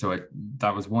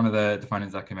 That was one of the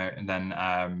findings that came out. And then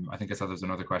I think I saw there's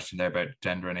another question there about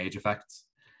gender and age effects.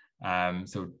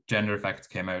 So gender effects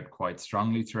came out quite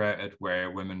strongly throughout it,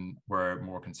 where women were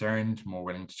more concerned, more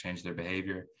willing to change their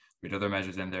behavior. We had other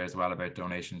measures in there as well about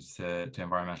donations to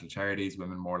environmental charities,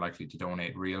 women more likely to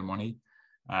donate real money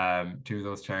to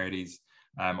those charities,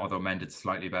 although men did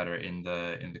slightly better in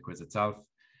the quiz itself.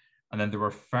 And then there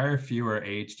were far fewer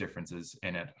age differences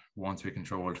in it once we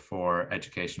controlled for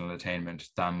educational attainment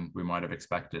than we might have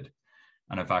expected.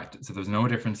 And in fact, so there's no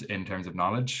difference in terms of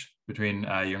knowledge between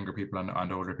younger people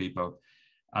and older people.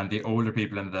 And the older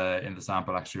people in the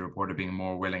sample actually reported being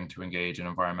more willing to engage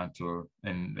in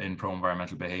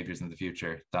pro-environmental behaviors in the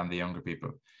future than the younger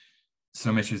people.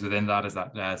 Some issues within that is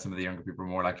that some of the younger people are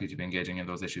more likely to be engaging in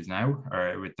those issues now,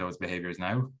 or with those behaviors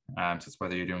now. So it's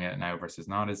whether you're doing it now versus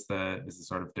not is the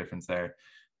sort of difference there.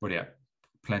 But yeah,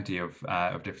 plenty of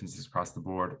differences across the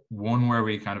board. One where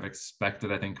we kind of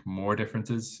expected, I think, more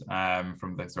differences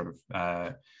from the sort of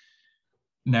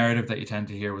narrative that you tend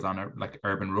to hear was on like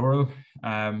urban-rural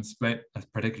split,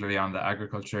 particularly on the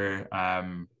agriculture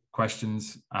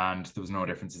questions, and there was no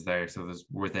differences there. So there's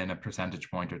within a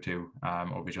percentage point or two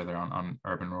of each other on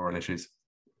urban-rural issues.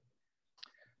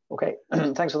 Okay,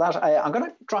 thanks for that. I'm going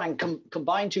to try and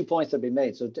combine 2 points that have been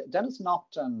made. So Dennis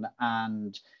Nopton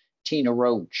and Tina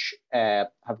Roach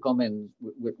have come in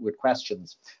with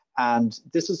questions. And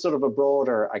this is sort of a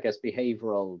broader, I guess,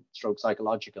 behavioral stroke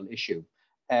psychological issue.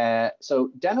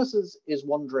 So Dennis is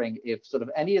wondering if sort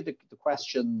of any of the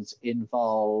questions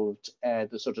involved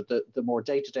the sort of the more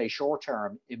day-to-day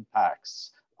short-term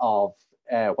impacts of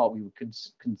what we would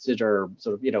consider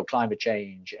sort of, you know, climate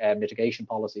change mitigation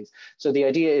policies. So the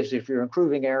idea is if you're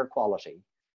improving air quality,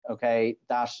 okay,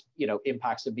 that, you know,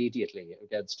 impacts immediately.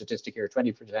 Again, statistic here,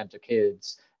 20% of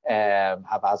kids have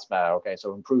asthma. Okay,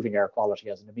 so improving air quality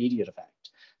has an immediate effect.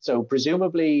 So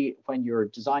presumably when you're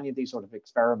designing these sort of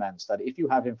experiments, that if you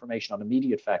have information on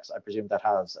immediate effects, I presume that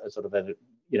has a sort of a,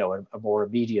 you know, a more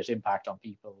immediate impact on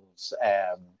people's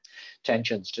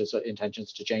intentions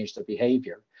to change their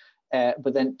behavior.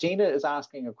 But then Tina is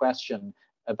asking a question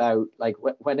about like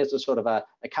when is a sort of a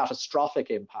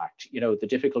catastrophic impact, you know, the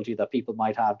difficulty that people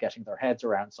might have getting their heads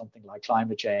around something like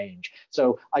climate change.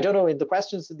 So I don't know, in the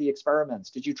questions in the experiments,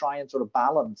 did you try and sort of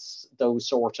balance those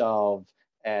sort of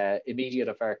immediate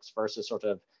effects versus sort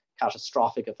of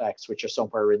catastrophic effects, which are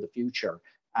somewhere in the future,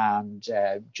 and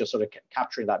just sort of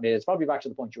capturing that? I mean, it's probably back to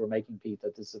the point you were making, Pete,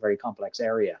 that this is a very complex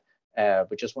area,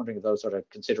 but just wondering if those sort of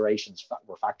considerations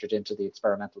were factored into the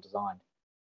experimental design.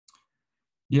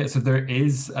 Yeah, so there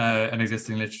is an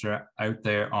existing literature out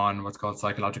there on what's called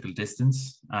psychological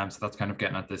distance. So that's kind of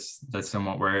getting at this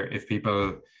somewhat, where if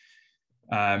people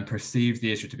perceive the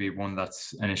issue to be one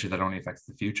that's an issue that only affects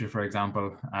the future, for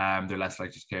example, they're less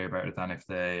likely to care about it than if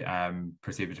they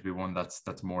perceive it to be one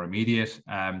that's more immediate.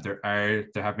 There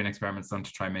have been experiments done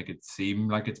to try and make it seem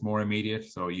like it's more immediate,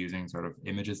 so using sort of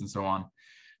images and so on.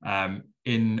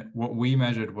 In what we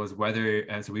measured was whether,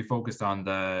 so we focused on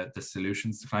the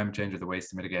solutions to climate change or the ways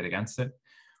to mitigate against it.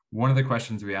 one of the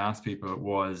questions we asked people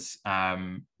was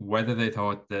whether they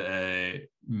thought the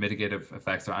mitigative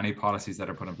effects or any policies that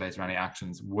are put in place or any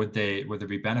actions, would there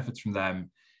be benefits from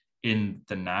them in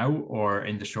the now or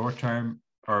in the short term,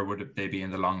 or would they be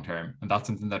in the long term? And that's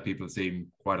something that people seem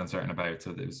quite uncertain about.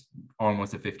 So there's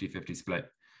almost a 50-50 split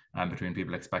between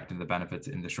people expecting the benefits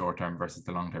in the short term versus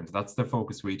the long term. So that's the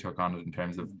focus we took on it in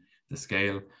terms of the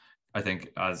scale. I think,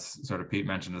 as sort of Pete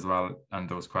mentioned as well, and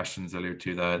those questions allude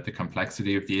to the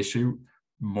complexity of the issue,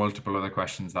 multiple other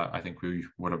questions that I think we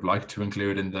would have liked to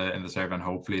include in the survey, and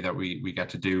hopefully that we get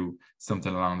to do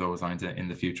something along those lines in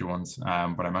the future ones.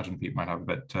 But I imagine Pete might have a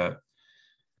bit to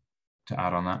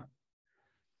add on that.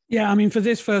 Yeah, I mean, for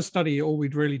this first study, all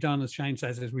we'd really done, as Shane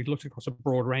says, is we'd looked across a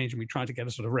broad range and we tried to get a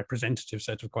sort of representative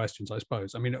set of questions, I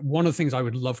suppose. I mean, one of the things I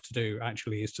would love to do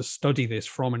actually is to study this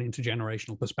from an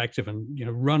intergenerational perspective and, you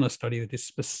know, run a study that is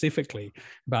specifically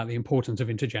about the importance of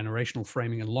intergenerational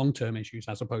framing and long-term issues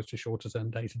as opposed to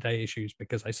shorter-term day-to-day issues,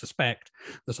 because I suspect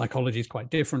the psychology is quite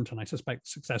different, and I suspect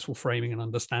successful framing and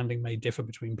understanding may differ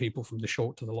between people from the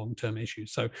short to the long-term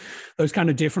issues. So those kind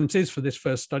of differences for this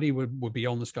first study would be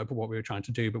on the scope of what we were trying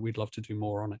to do, but we'd love to do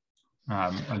more on it.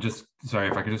 And just, sorry,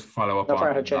 if I could just follow up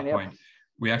on that point. Yeah.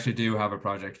 We actually do have a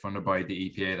project funded by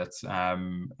the EPA that's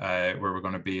where we're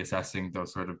going to be assessing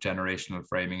those sort of generational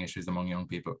framing issues among young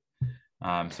people.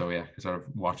 So yeah, sort of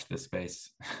watch this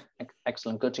space.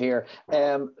 Excellent, good to hear.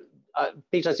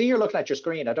 Pete, I see you're looking at your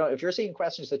screen. I don't, if you're seeing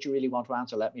questions that you really want to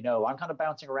answer, let me know. I'm kind of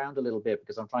bouncing around a little bit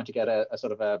because I'm trying to get a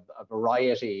sort of a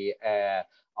variety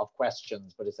of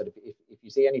questions. But if you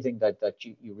see anything that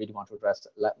you really want to address,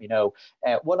 let me know.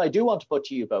 What I do want to put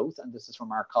to you both, and this is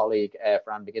from our colleague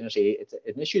Fran McGinnity, it's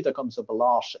an issue that comes up a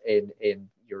lot in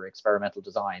your experimental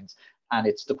designs, and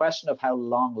it's the question of how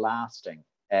long lasting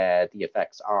the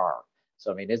effects are.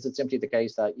 So, I mean, is it simply the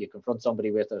case that you confront somebody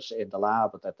with it in the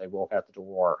lab, but that they walk out the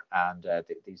door and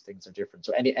these things are different?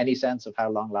 So any sense of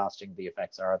how long lasting the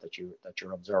effects are that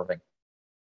you're observing?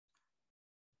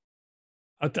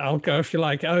 I'll go if you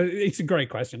like. It's a great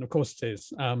question. Of course it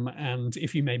is. And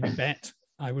if you made me bet,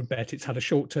 I would bet it's had a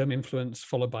short-term influence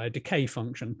followed by a decay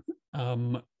function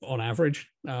on average,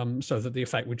 so that the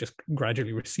effect would just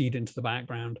gradually recede into the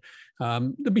background.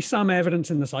 There'd be some evidence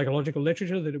in the psychological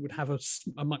literature that it would have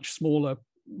a much smaller,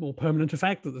 more permanent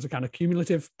effect, that there's a kind of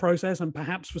cumulative process, and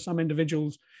perhaps for some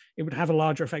individuals it would have a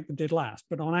larger effect that did last.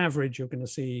 But on average, you're going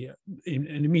to see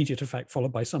an immediate effect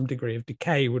followed by some degree of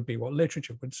decay would be what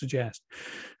literature would suggest.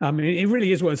 It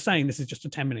really is worth saying this is just a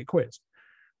 10-minute quiz.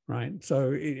 Right,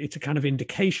 so it's a kind of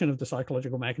indication of the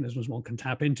psychological mechanisms one can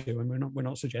tap into, and we're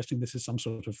not suggesting this is some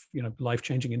sort of, you know,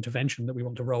 life-changing intervention that we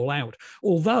want to roll out.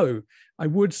 Although I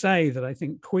would say that I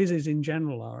think quizzes in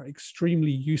general are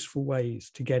extremely useful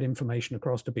ways to get information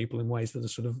across to people in ways that are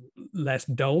sort of less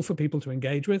dull for people to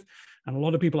engage with, and a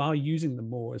lot of people are using them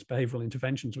more as behavioral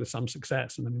interventions with some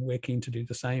success. And I mean, we're keen to do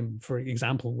the same, for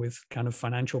example, with kind of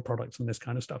financial products and this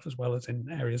kind of stuff, as well as in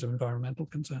areas of environmental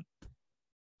concern.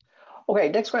 Okay,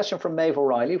 next question from Maeve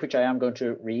O'Reilly, which I am going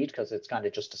to read because it's kind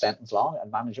of just a sentence long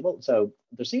and manageable. So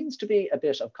there seems to be a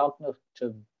bit of cognitive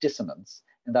dissonance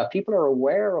in that people are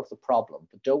aware of the problem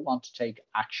but don't want to take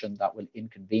action that will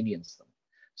inconvenience them.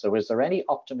 So is there any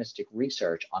optimistic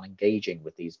research on engaging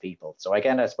with these people? So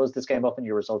again, I suppose this came up in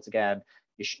your results again.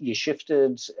 You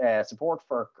shifted support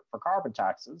for carbon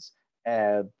taxes,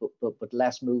 but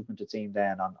less movement, it seemed,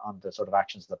 then on the sort of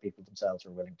actions that people themselves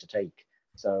are willing to take.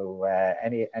 So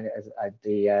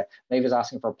Maeve is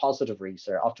asking for positive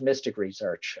research, optimistic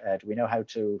research. Do we know how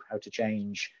to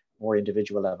change more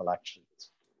individual level actions?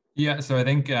 Yeah, so I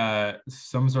think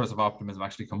some source of optimism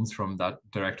actually comes from that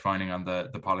direct finding on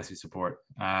the policy support.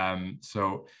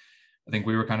 So I think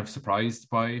we were kind of surprised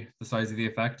by the size of the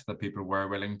effect, that people were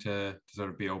willing to sort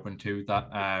of be open to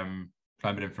that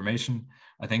climate information.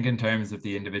 I think in terms of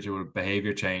the individual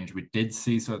behavior change, we did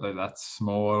see sort of that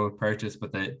small purchase, but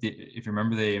if you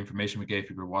remember, the information we gave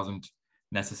people wasn't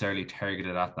necessarily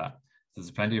targeted at that. So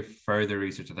there's plenty of further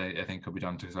research that I think could be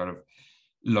done to sort of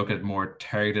look at more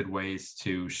targeted ways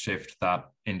to shift that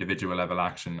individual level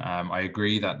action. I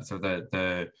agree that so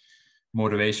the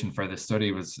motivation for the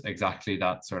study was exactly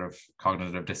that sort of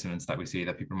cognitive dissonance that we see,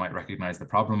 that people might recognize the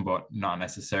problem but not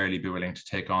necessarily be willing to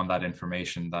take on that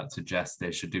information that suggests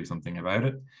they should do something about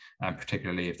it, and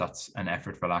particularly if that's an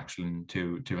effortful action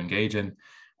to engage in.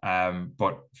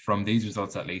 But from these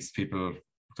results, at least, people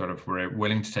sort of were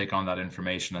willing to take on that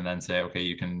information and then say, okay,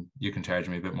 you can charge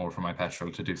me a bit more for my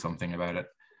petrol to do something about it.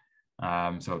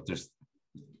 So there's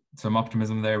some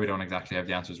optimism there. We don't exactly have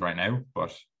the answers right now,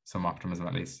 but some optimism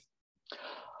at least.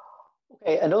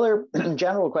 Okay, another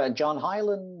general question. John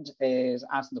Hyland is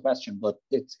asking the question, but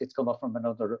it's come up from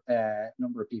another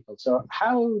number of people. So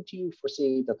how do you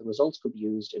foresee that the results could be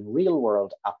used in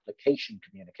real-world application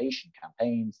communication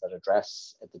campaigns that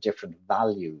address the different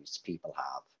values people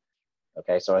have?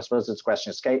 Okay, so I suppose it's a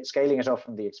question of scaling it up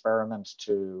from the experiment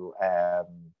to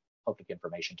public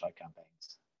information type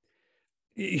campaigns.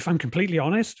 If I'm completely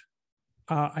honest,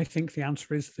 I think the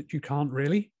answer is that you can't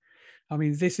really. I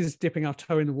mean, this is dipping our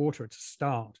toe in the water at a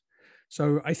start.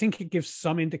 So I think it gives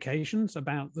some indications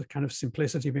about the kind of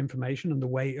simplicity of information and the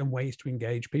way and ways to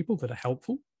engage people that are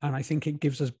helpful. And I think it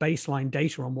gives us baseline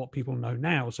data on what people know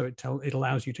now. So it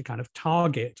allows you to kind of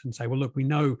target and say, well, look, we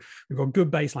know we've got good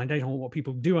baseline data on what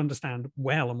people do understand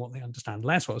well and what they understand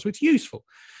less well. So it's useful.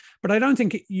 But I don't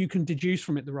think you can deduce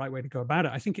from it the right way to go about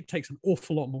it. I think it takes an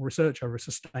awful lot more research over a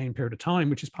sustained period of time,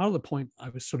 which is part of the point I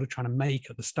was sort of trying to make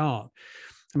at the start.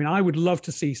 I mean, I would love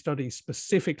to see studies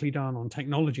specifically done on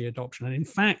technology adoption, and in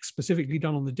fact, specifically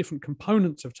done on the different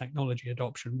components of technology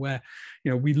adoption, where,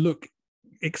 you know, we look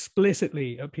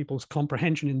explicitly at people's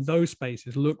comprehension in those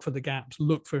spaces, look for the gaps,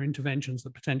 look for interventions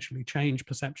that potentially change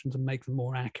perceptions and make them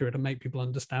more accurate and make people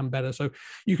understand better. So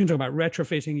you can talk about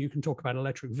retrofitting, you can talk about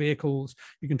electric vehicles,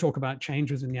 you can talk about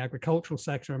changes in the agricultural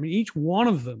sector. I mean, each one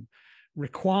of them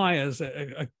requires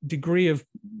a degree of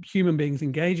human beings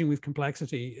engaging with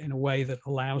complexity in a way that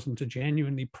allows them to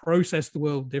genuinely process the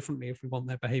world differently if we want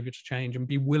their behavior to change and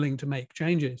be willing to make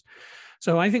changes.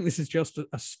 So I think this is just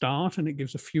a start, and it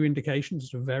gives a few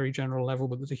indications at a very general level,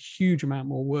 but there's a huge amount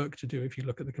more work to do if you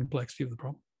look at the complexity of the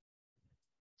problem.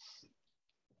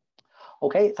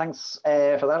 Okay, thanks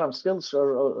for that. I'm still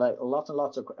sure like lots and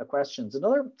lots of questions.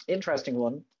 Another interesting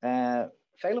one,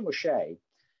 Phelan O'Shea.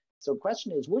 So the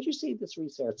question is, would you see this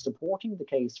research supporting the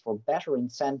case for better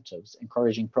incentives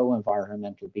encouraging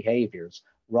pro-environmental behaviours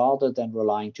rather than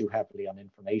relying too heavily on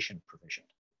information provision?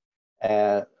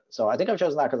 So I think I've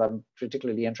chosen that because I'm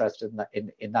particularly interested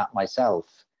in that myself.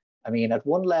 I mean, at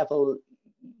one level,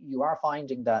 you are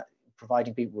finding that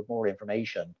providing people with more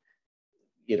information,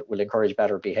 it will encourage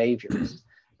better behaviours.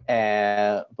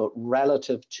 But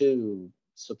relative to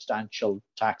substantial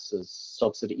taxes,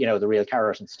 subsidy, you know, the real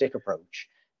carrot and stick approach,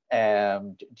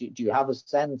 do you have a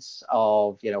sense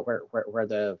of, you know, where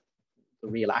the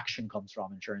real action comes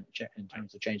from in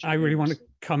terms of changing? I really want to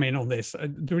come in on this.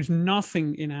 There is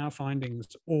nothing in our findings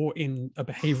or in a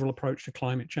behavioral approach to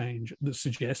climate change that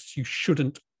suggests you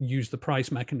shouldn't use the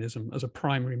price mechanism as a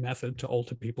primary method to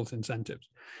alter people's incentives.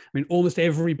 I mean, almost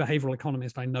every behavioral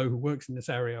economist I know who works in this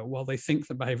area, while they think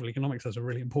that behavioral economics has a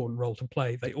really important role to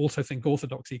play, they also think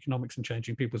orthodox economics and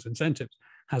changing people's incentives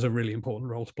has a really important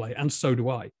role to play, and so do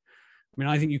I. I mean,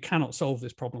 I think you cannot solve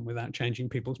this problem without changing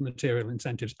people's material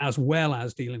incentives, as well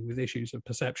as dealing with issues of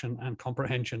perception and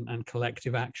comprehension and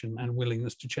collective action and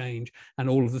willingness to change and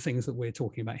all of the things that we're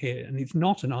talking about here. And it's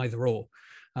not an either or.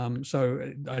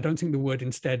 So I don't think the word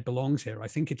instead belongs here. I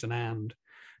think it's an and.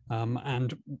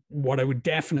 And what I would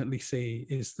definitely see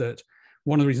is that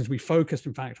one of the reasons we focused,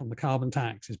 in fact, on the carbon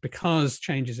tax is because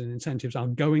changes in incentives are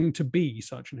going to be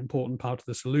such an important part of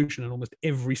the solution. And almost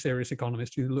every serious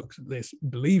economist who looks at this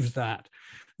believes that.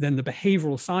 Then the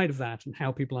behavioral side of that and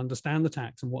how people understand the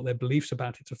tax and what their beliefs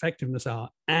about its effectiveness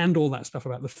are, and all that stuff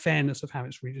about the fairness of how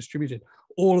it's redistributed,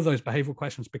 all of those behavioral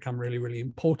questions become really, really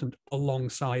important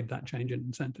alongside that change in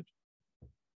incentives.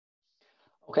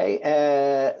 Okay,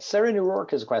 Sarah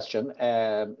O'Rourke has a question.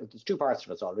 There's two parts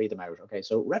to it, so I'll read them out. Okay,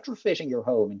 so retrofitting your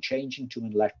home and changing to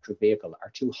an electric vehicle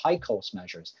are two high-cost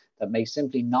measures that may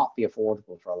simply not be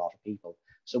affordable for a lot of people.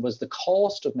 So was the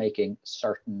cost of making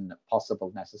certain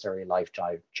possible necessary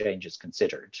lifetime changes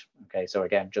considered? Okay, so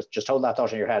again, just hold that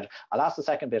thought in your head. I'll ask the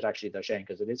second bit actually though, Shane,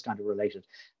 because it is kind of related.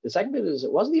 The second bit is,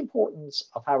 was the importance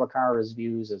of how a car is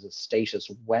viewed as a status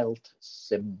wealth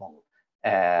symbol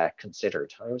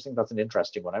considered? I always think that's an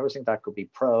interesting one. I always think that could be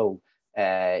pro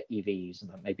EVs,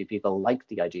 and that maybe people like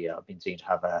the idea of being seen to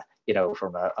have a, you know,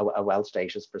 from a wealth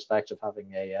status perspective,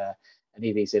 having an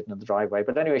EV sitting in the driveway.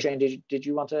 But anyway, Shane, did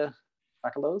you want to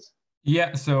tackle those?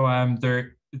 Yeah, so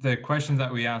the questions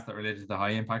that we asked that related to the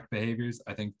high impact behaviors,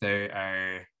 I think they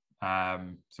are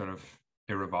sort of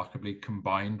irrevocably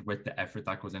combined with the effort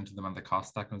that goes into them and the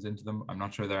cost that goes into them. I'm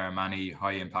not sure there are many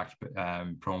high impact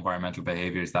pro-environmental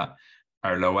behaviors that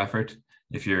are low effort.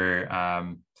 If you're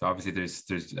so obviously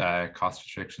there's cost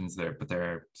restrictions there, but there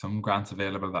are some grants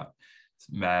available that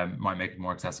might make it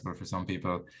more accessible for some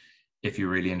people. If you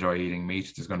really enjoy eating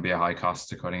meat, there's going to be a high cost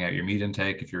to cutting out your meat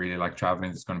intake. If you really like traveling,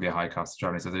 there's going to be a high cost to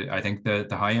traveling. So I think the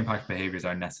high impact behaviors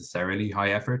are necessarily high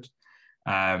effort.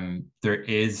 There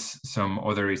is some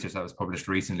other research that was published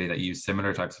recently that used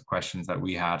similar types of questions that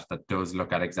we had that does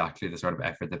look at exactly the sort of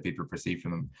effort that people perceive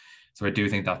from them. So I do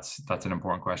think that's an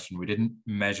important question. We didn't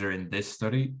measure in this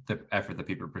study the effort that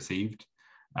people perceived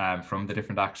from the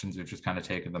different actions. We've just kind of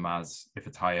taken them as, if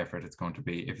it's high effort, it's going to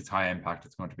be, if it's high impact,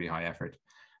 it's going to be high effort,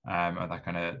 and that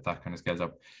kind of scales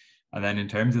up. And then in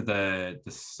terms of the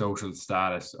social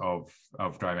status of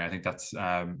driving, I think that's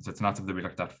so it's not something we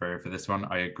looked at for this one.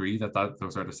 I agree that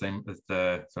those are the same as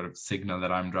the sort of signal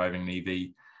that I'm driving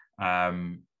an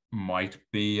EV might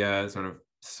be a sort of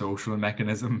social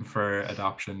mechanism for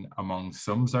adoption among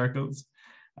some circles.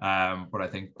 But I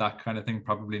think that kind of thing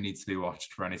probably needs to be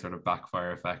watched for any sort of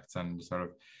backfire effects, and sort of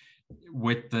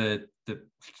with the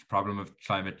problem of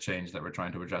climate change that we're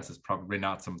trying to address is probably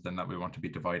not something that we want to be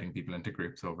dividing people into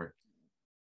groups over.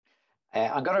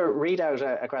 I'm going to read out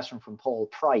a question from Paul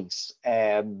Price.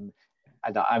 And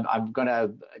I'm going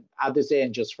to add this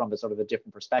in just from a sort of a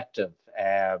different perspective.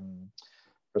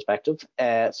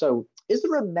 So is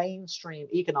there a mainstream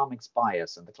economics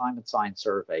bias in the climate science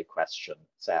survey question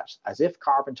set, as if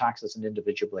carbon taxes and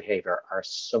individual behavior are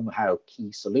somehow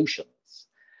key solutions?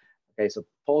 Okay, so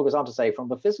Paul goes on to say, from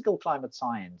the physical climate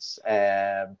science,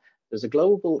 there's a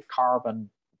global carbon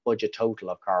budget total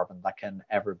of carbon that can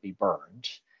ever be burned.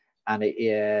 And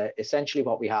essentially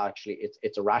what we have actually,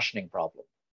 it's a rationing problem.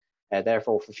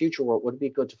 Therefore, for future work, would it be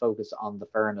good to focus on the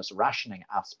fairness rationing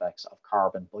aspects of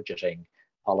carbon budgeting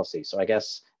policy? So I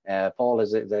guess, Paul,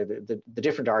 is the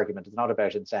different argument is not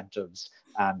about incentives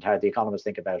and how the economists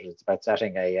think about it. It's about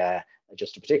setting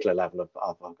just a particular level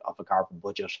of a carbon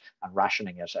budget and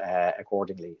rationing it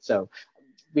accordingly. So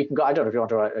we can go, I don't know if you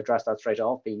want to address that straight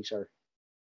off, Pete, or...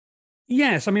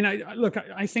 Yes, I mean,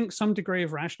 I think some degree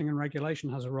of rationing and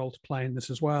regulation has a role to play in this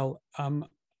as well.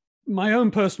 My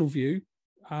own personal view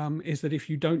is that if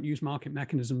you don't use market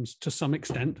mechanisms to some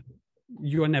extent,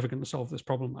 you are never going to solve this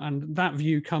problem. And that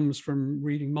view comes from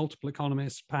reading multiple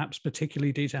economists, perhaps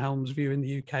particularly Dieter Helm's view in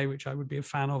the UK, which I would be a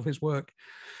fan of his work.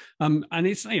 And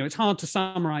it's, it's hard to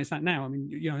summarize that now. I mean,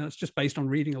 that's just based on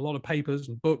reading a lot of papers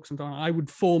and books and so on. I would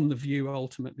form the view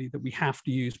ultimately that we have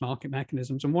to use market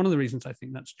mechanisms. And one of the reasons I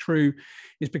think that's true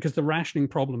is because the rationing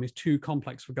problem is too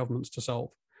complex for governments to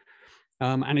solve.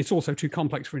 And it's also too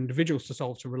complex for individuals to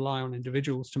solve, to rely on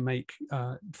individuals to make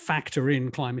factor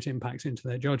in climate impacts into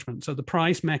their judgment. So the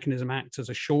price mechanism acts as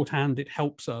a shorthand. It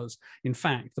helps us. In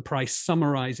fact, the price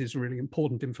summarizes really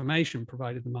important information,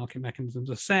 provided the market mechanisms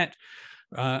are set.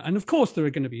 And of course, there are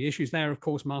going to be issues there. Of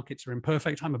course, markets are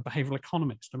imperfect. I'm a behavioral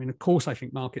economist. I mean, of course, I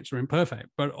think markets are imperfect,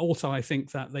 but also I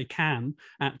think that they can,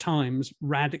 at times,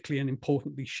 radically and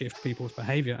importantly shift people's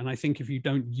behavior. And I think if you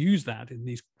don't use that in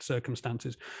these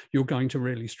circumstances, you're going to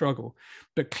really struggle.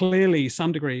 But clearly,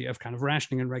 some degree of kind of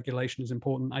rationing and regulation is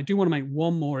important. I do want to make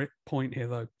one more point here,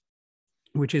 though,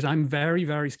 which is I'm very,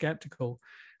 very skeptical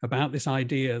about this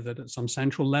idea that at some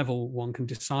central level, one can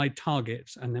decide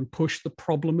targets and then push the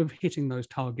problem of hitting those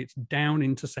targets down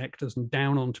into sectors and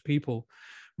down onto people,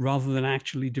 rather than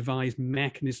actually devise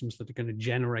mechanisms that are going to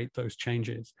generate those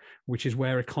changes, which is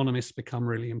where economists become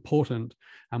really important,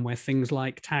 and where things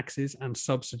like taxes and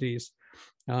subsidies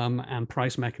and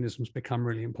price mechanisms become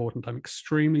really important. I'm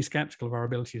extremely skeptical of our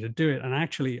ability to do it. And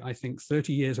actually, I think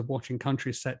 30 years of watching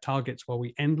countries set targets while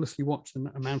we endlessly watch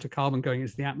the amount of carbon going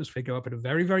into the atmosphere go up at a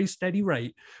very, very steady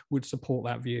rate would support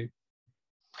that view.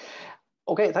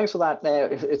 Okay, thanks for that.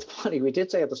 It's funny, we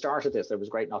did say at the start of this that it was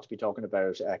great not to be talking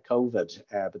about COVID,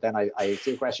 but then I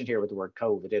see a question here with the word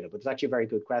COVID in it, but it's actually a very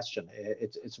good question.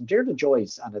 It's from Deirdre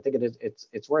Joyce, and I think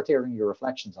it's worth hearing your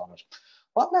reflections on it.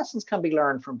 What lessons can be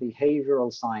learned from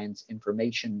behavioural science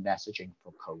information messaging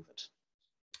for COVID?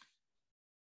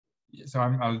 So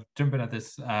I'll jump in at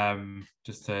this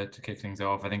just to kick things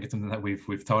off. I think it's something that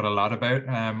we've thought a lot about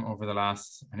over the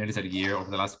last, I nearly said a year,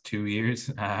 over the last 2 years,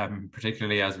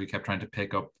 particularly as we kept trying to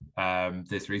pick up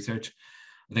this research.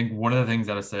 I think one of the things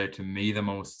that has stood out to me the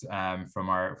most from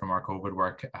our COVID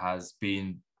work has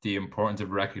been the importance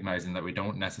of recognizing that we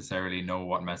don't necessarily know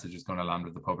what message is going to land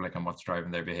with the public and what's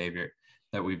driving their behavior,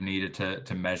 that we've needed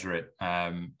to measure it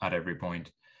at every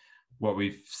point. What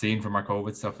we've seen from our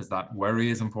COVID stuff is that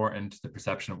worry is important. The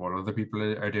perception of what other people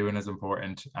are doing is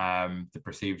important. The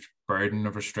perceived burden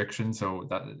of restriction, so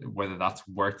that whether that's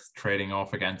worth trading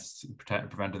off against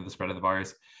preventing the spread of the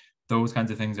virus, those kinds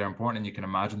of things are important. And you can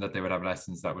imagine that they would have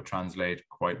lessons that would translate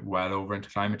quite well over into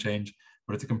climate change.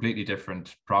 But it's a completely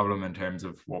different problem in terms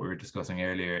of what we were discussing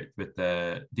earlier with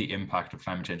the impact of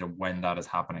climate change and when that is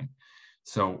happening.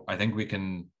 So I think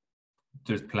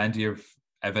there's plenty of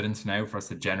evidence now for us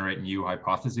to generate new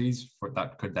hypotheses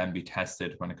that could then be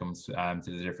tested when it comes to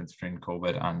the difference between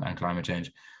COVID and climate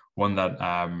change. one that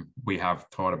we have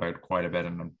thought about quite a bit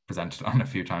and presented on a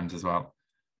few times as well.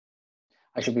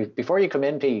 Actually, before you come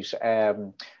in, Pete,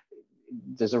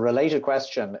 there's a related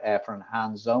question from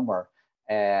Hans Zomer.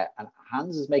 And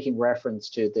Hans is making reference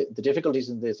to the difficulties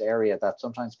in this area, that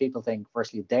sometimes people think,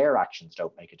 firstly, their actions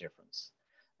don't make a difference.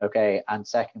 Okay, and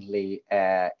secondly,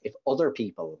 if other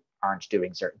people aren't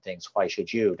doing certain things, why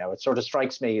should you? Now, it sort of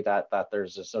strikes me that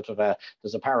there's a sort of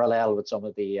there's a parallel with some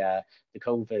of the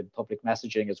COVID public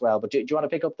messaging as well. But do you want to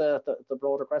pick up the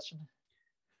broader question?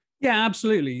 Yeah,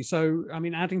 absolutely. So, I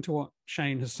mean, adding to what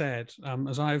Shane has said,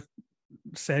 as I've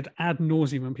said ad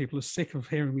nauseum, and people are sick of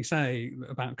hearing me say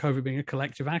about COVID being a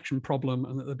collective action problem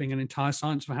and that there being an entire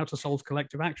science of how to solve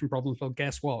collective action problems. Well,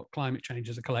 guess what? Climate change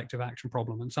is a collective action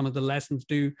problem, and some of the lessons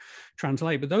do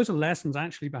translate. But those are lessons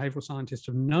actually behavioral scientists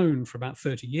have known for about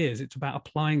 30 years. It's about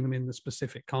applying them in the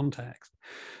specific context.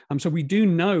 So we do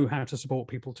know how to support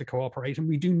people to cooperate, and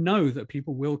we do know that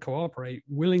people will cooperate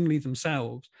willingly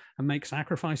themselves and make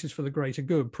sacrifices for the greater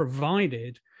good,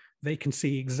 provided they can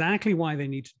see exactly why they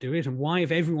need to do it and why,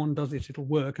 if everyone does it, it'll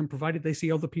work, and provided they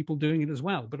see other people doing it as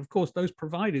well. But of course, those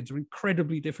provideds are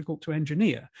incredibly difficult to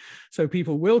engineer. So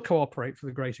people will cooperate for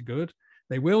the greater good.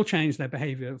 They will change their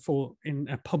behavior in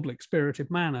a public spirited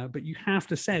manner, but you have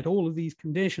to set all of these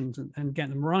conditions and get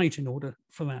them right in order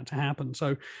for that to happen.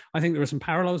 So I think there are some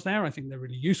parallels there. I think they're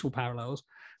really useful parallels,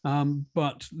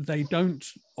 but they don't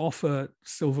offer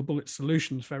silver bullet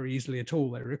solutions very easily at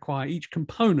all. They require each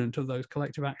component of those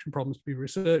collective action problems to be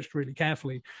researched really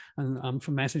carefully, and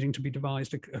for messaging to be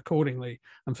devised accordingly,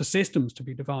 and for systems to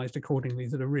be devised accordingly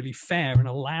that are really fair and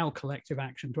allow collective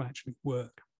action to actually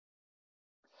work.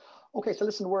 Okay, so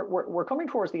listen, we're coming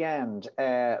towards the end,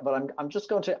 but I'm just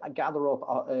going to gather up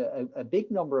a big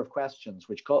number of questions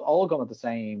which all come at the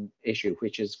same issue,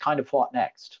 which is kind of what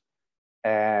next.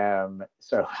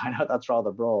 So I know that's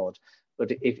rather broad,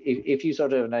 but if you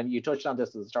sort of, and you touched on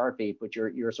this at the start, Pete, but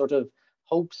your sort of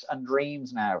hopes and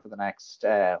dreams now for the next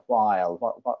while,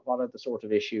 what are the sort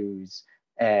of issues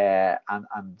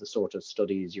and the sort of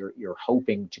studies you're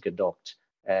hoping to conduct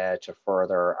to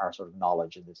further our sort of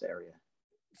knowledge in this area?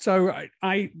 So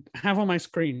I have on my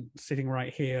screen sitting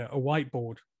right here a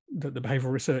whiteboard that the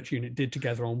Behavioural Research Unit did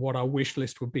together on what our wish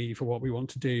list would be for what we want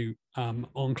to do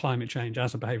on climate change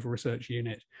as a Behavioural Research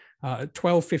Unit. At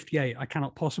 12:58, I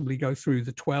cannot possibly go through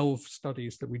the 12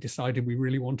 studies that we decided we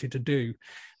really wanted to do,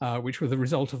 which were the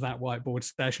result of that whiteboard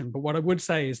session. But what I would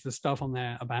say is the stuff on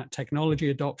there about technology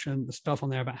adoption, the stuff on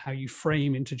there about how you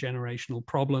frame intergenerational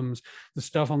problems, the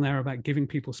stuff on there about giving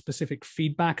people specific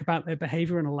feedback about their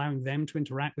behaviour and allowing them to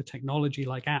interact with technology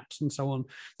like apps and so on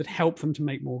that help them to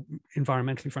make more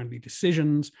environmentally friendly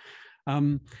decisions.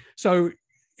 So,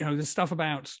 you know, the stuff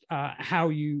about how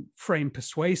you frame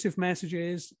persuasive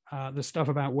messages, the stuff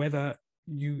about whether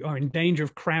you are in danger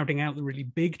of crowding out the really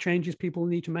big changes people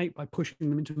need to make by pushing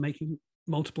them into making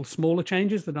multiple smaller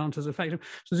changes that aren't as effective.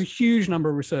 So there's a huge number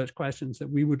of research questions that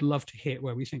we would love to hit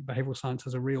where we think behavioral science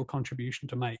has a real contribution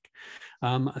to make.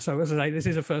 So as I say, this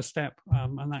is a first step,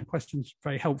 and that question's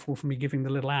very helpful for me giving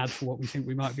the little ad for what we think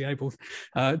we might be able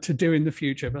to do in the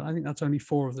future. But I think that's only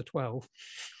 4 of the 12.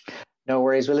 No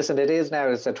worries. Well, listen, it's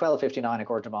 12:59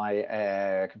 according to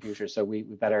my computer, so we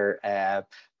better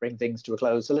bring things to a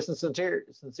close. So listen, sincere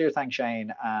thanks,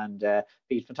 Shane and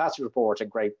Pete. Fantastic report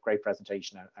and great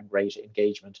presentation and great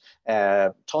engagement.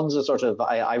 Tons of sort of,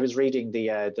 I was reading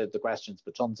the questions,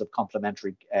 but tons of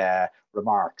complimentary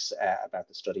remarks about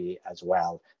the study as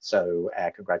well. So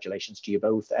congratulations to you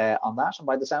both on that. And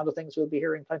by the sound of things, we'll be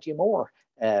hearing plenty more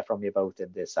from you both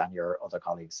in this and your other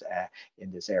colleagues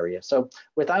in this area. So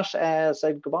with that,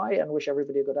 say goodbye and wish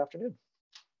everybody a good afternoon.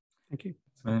 Thank you.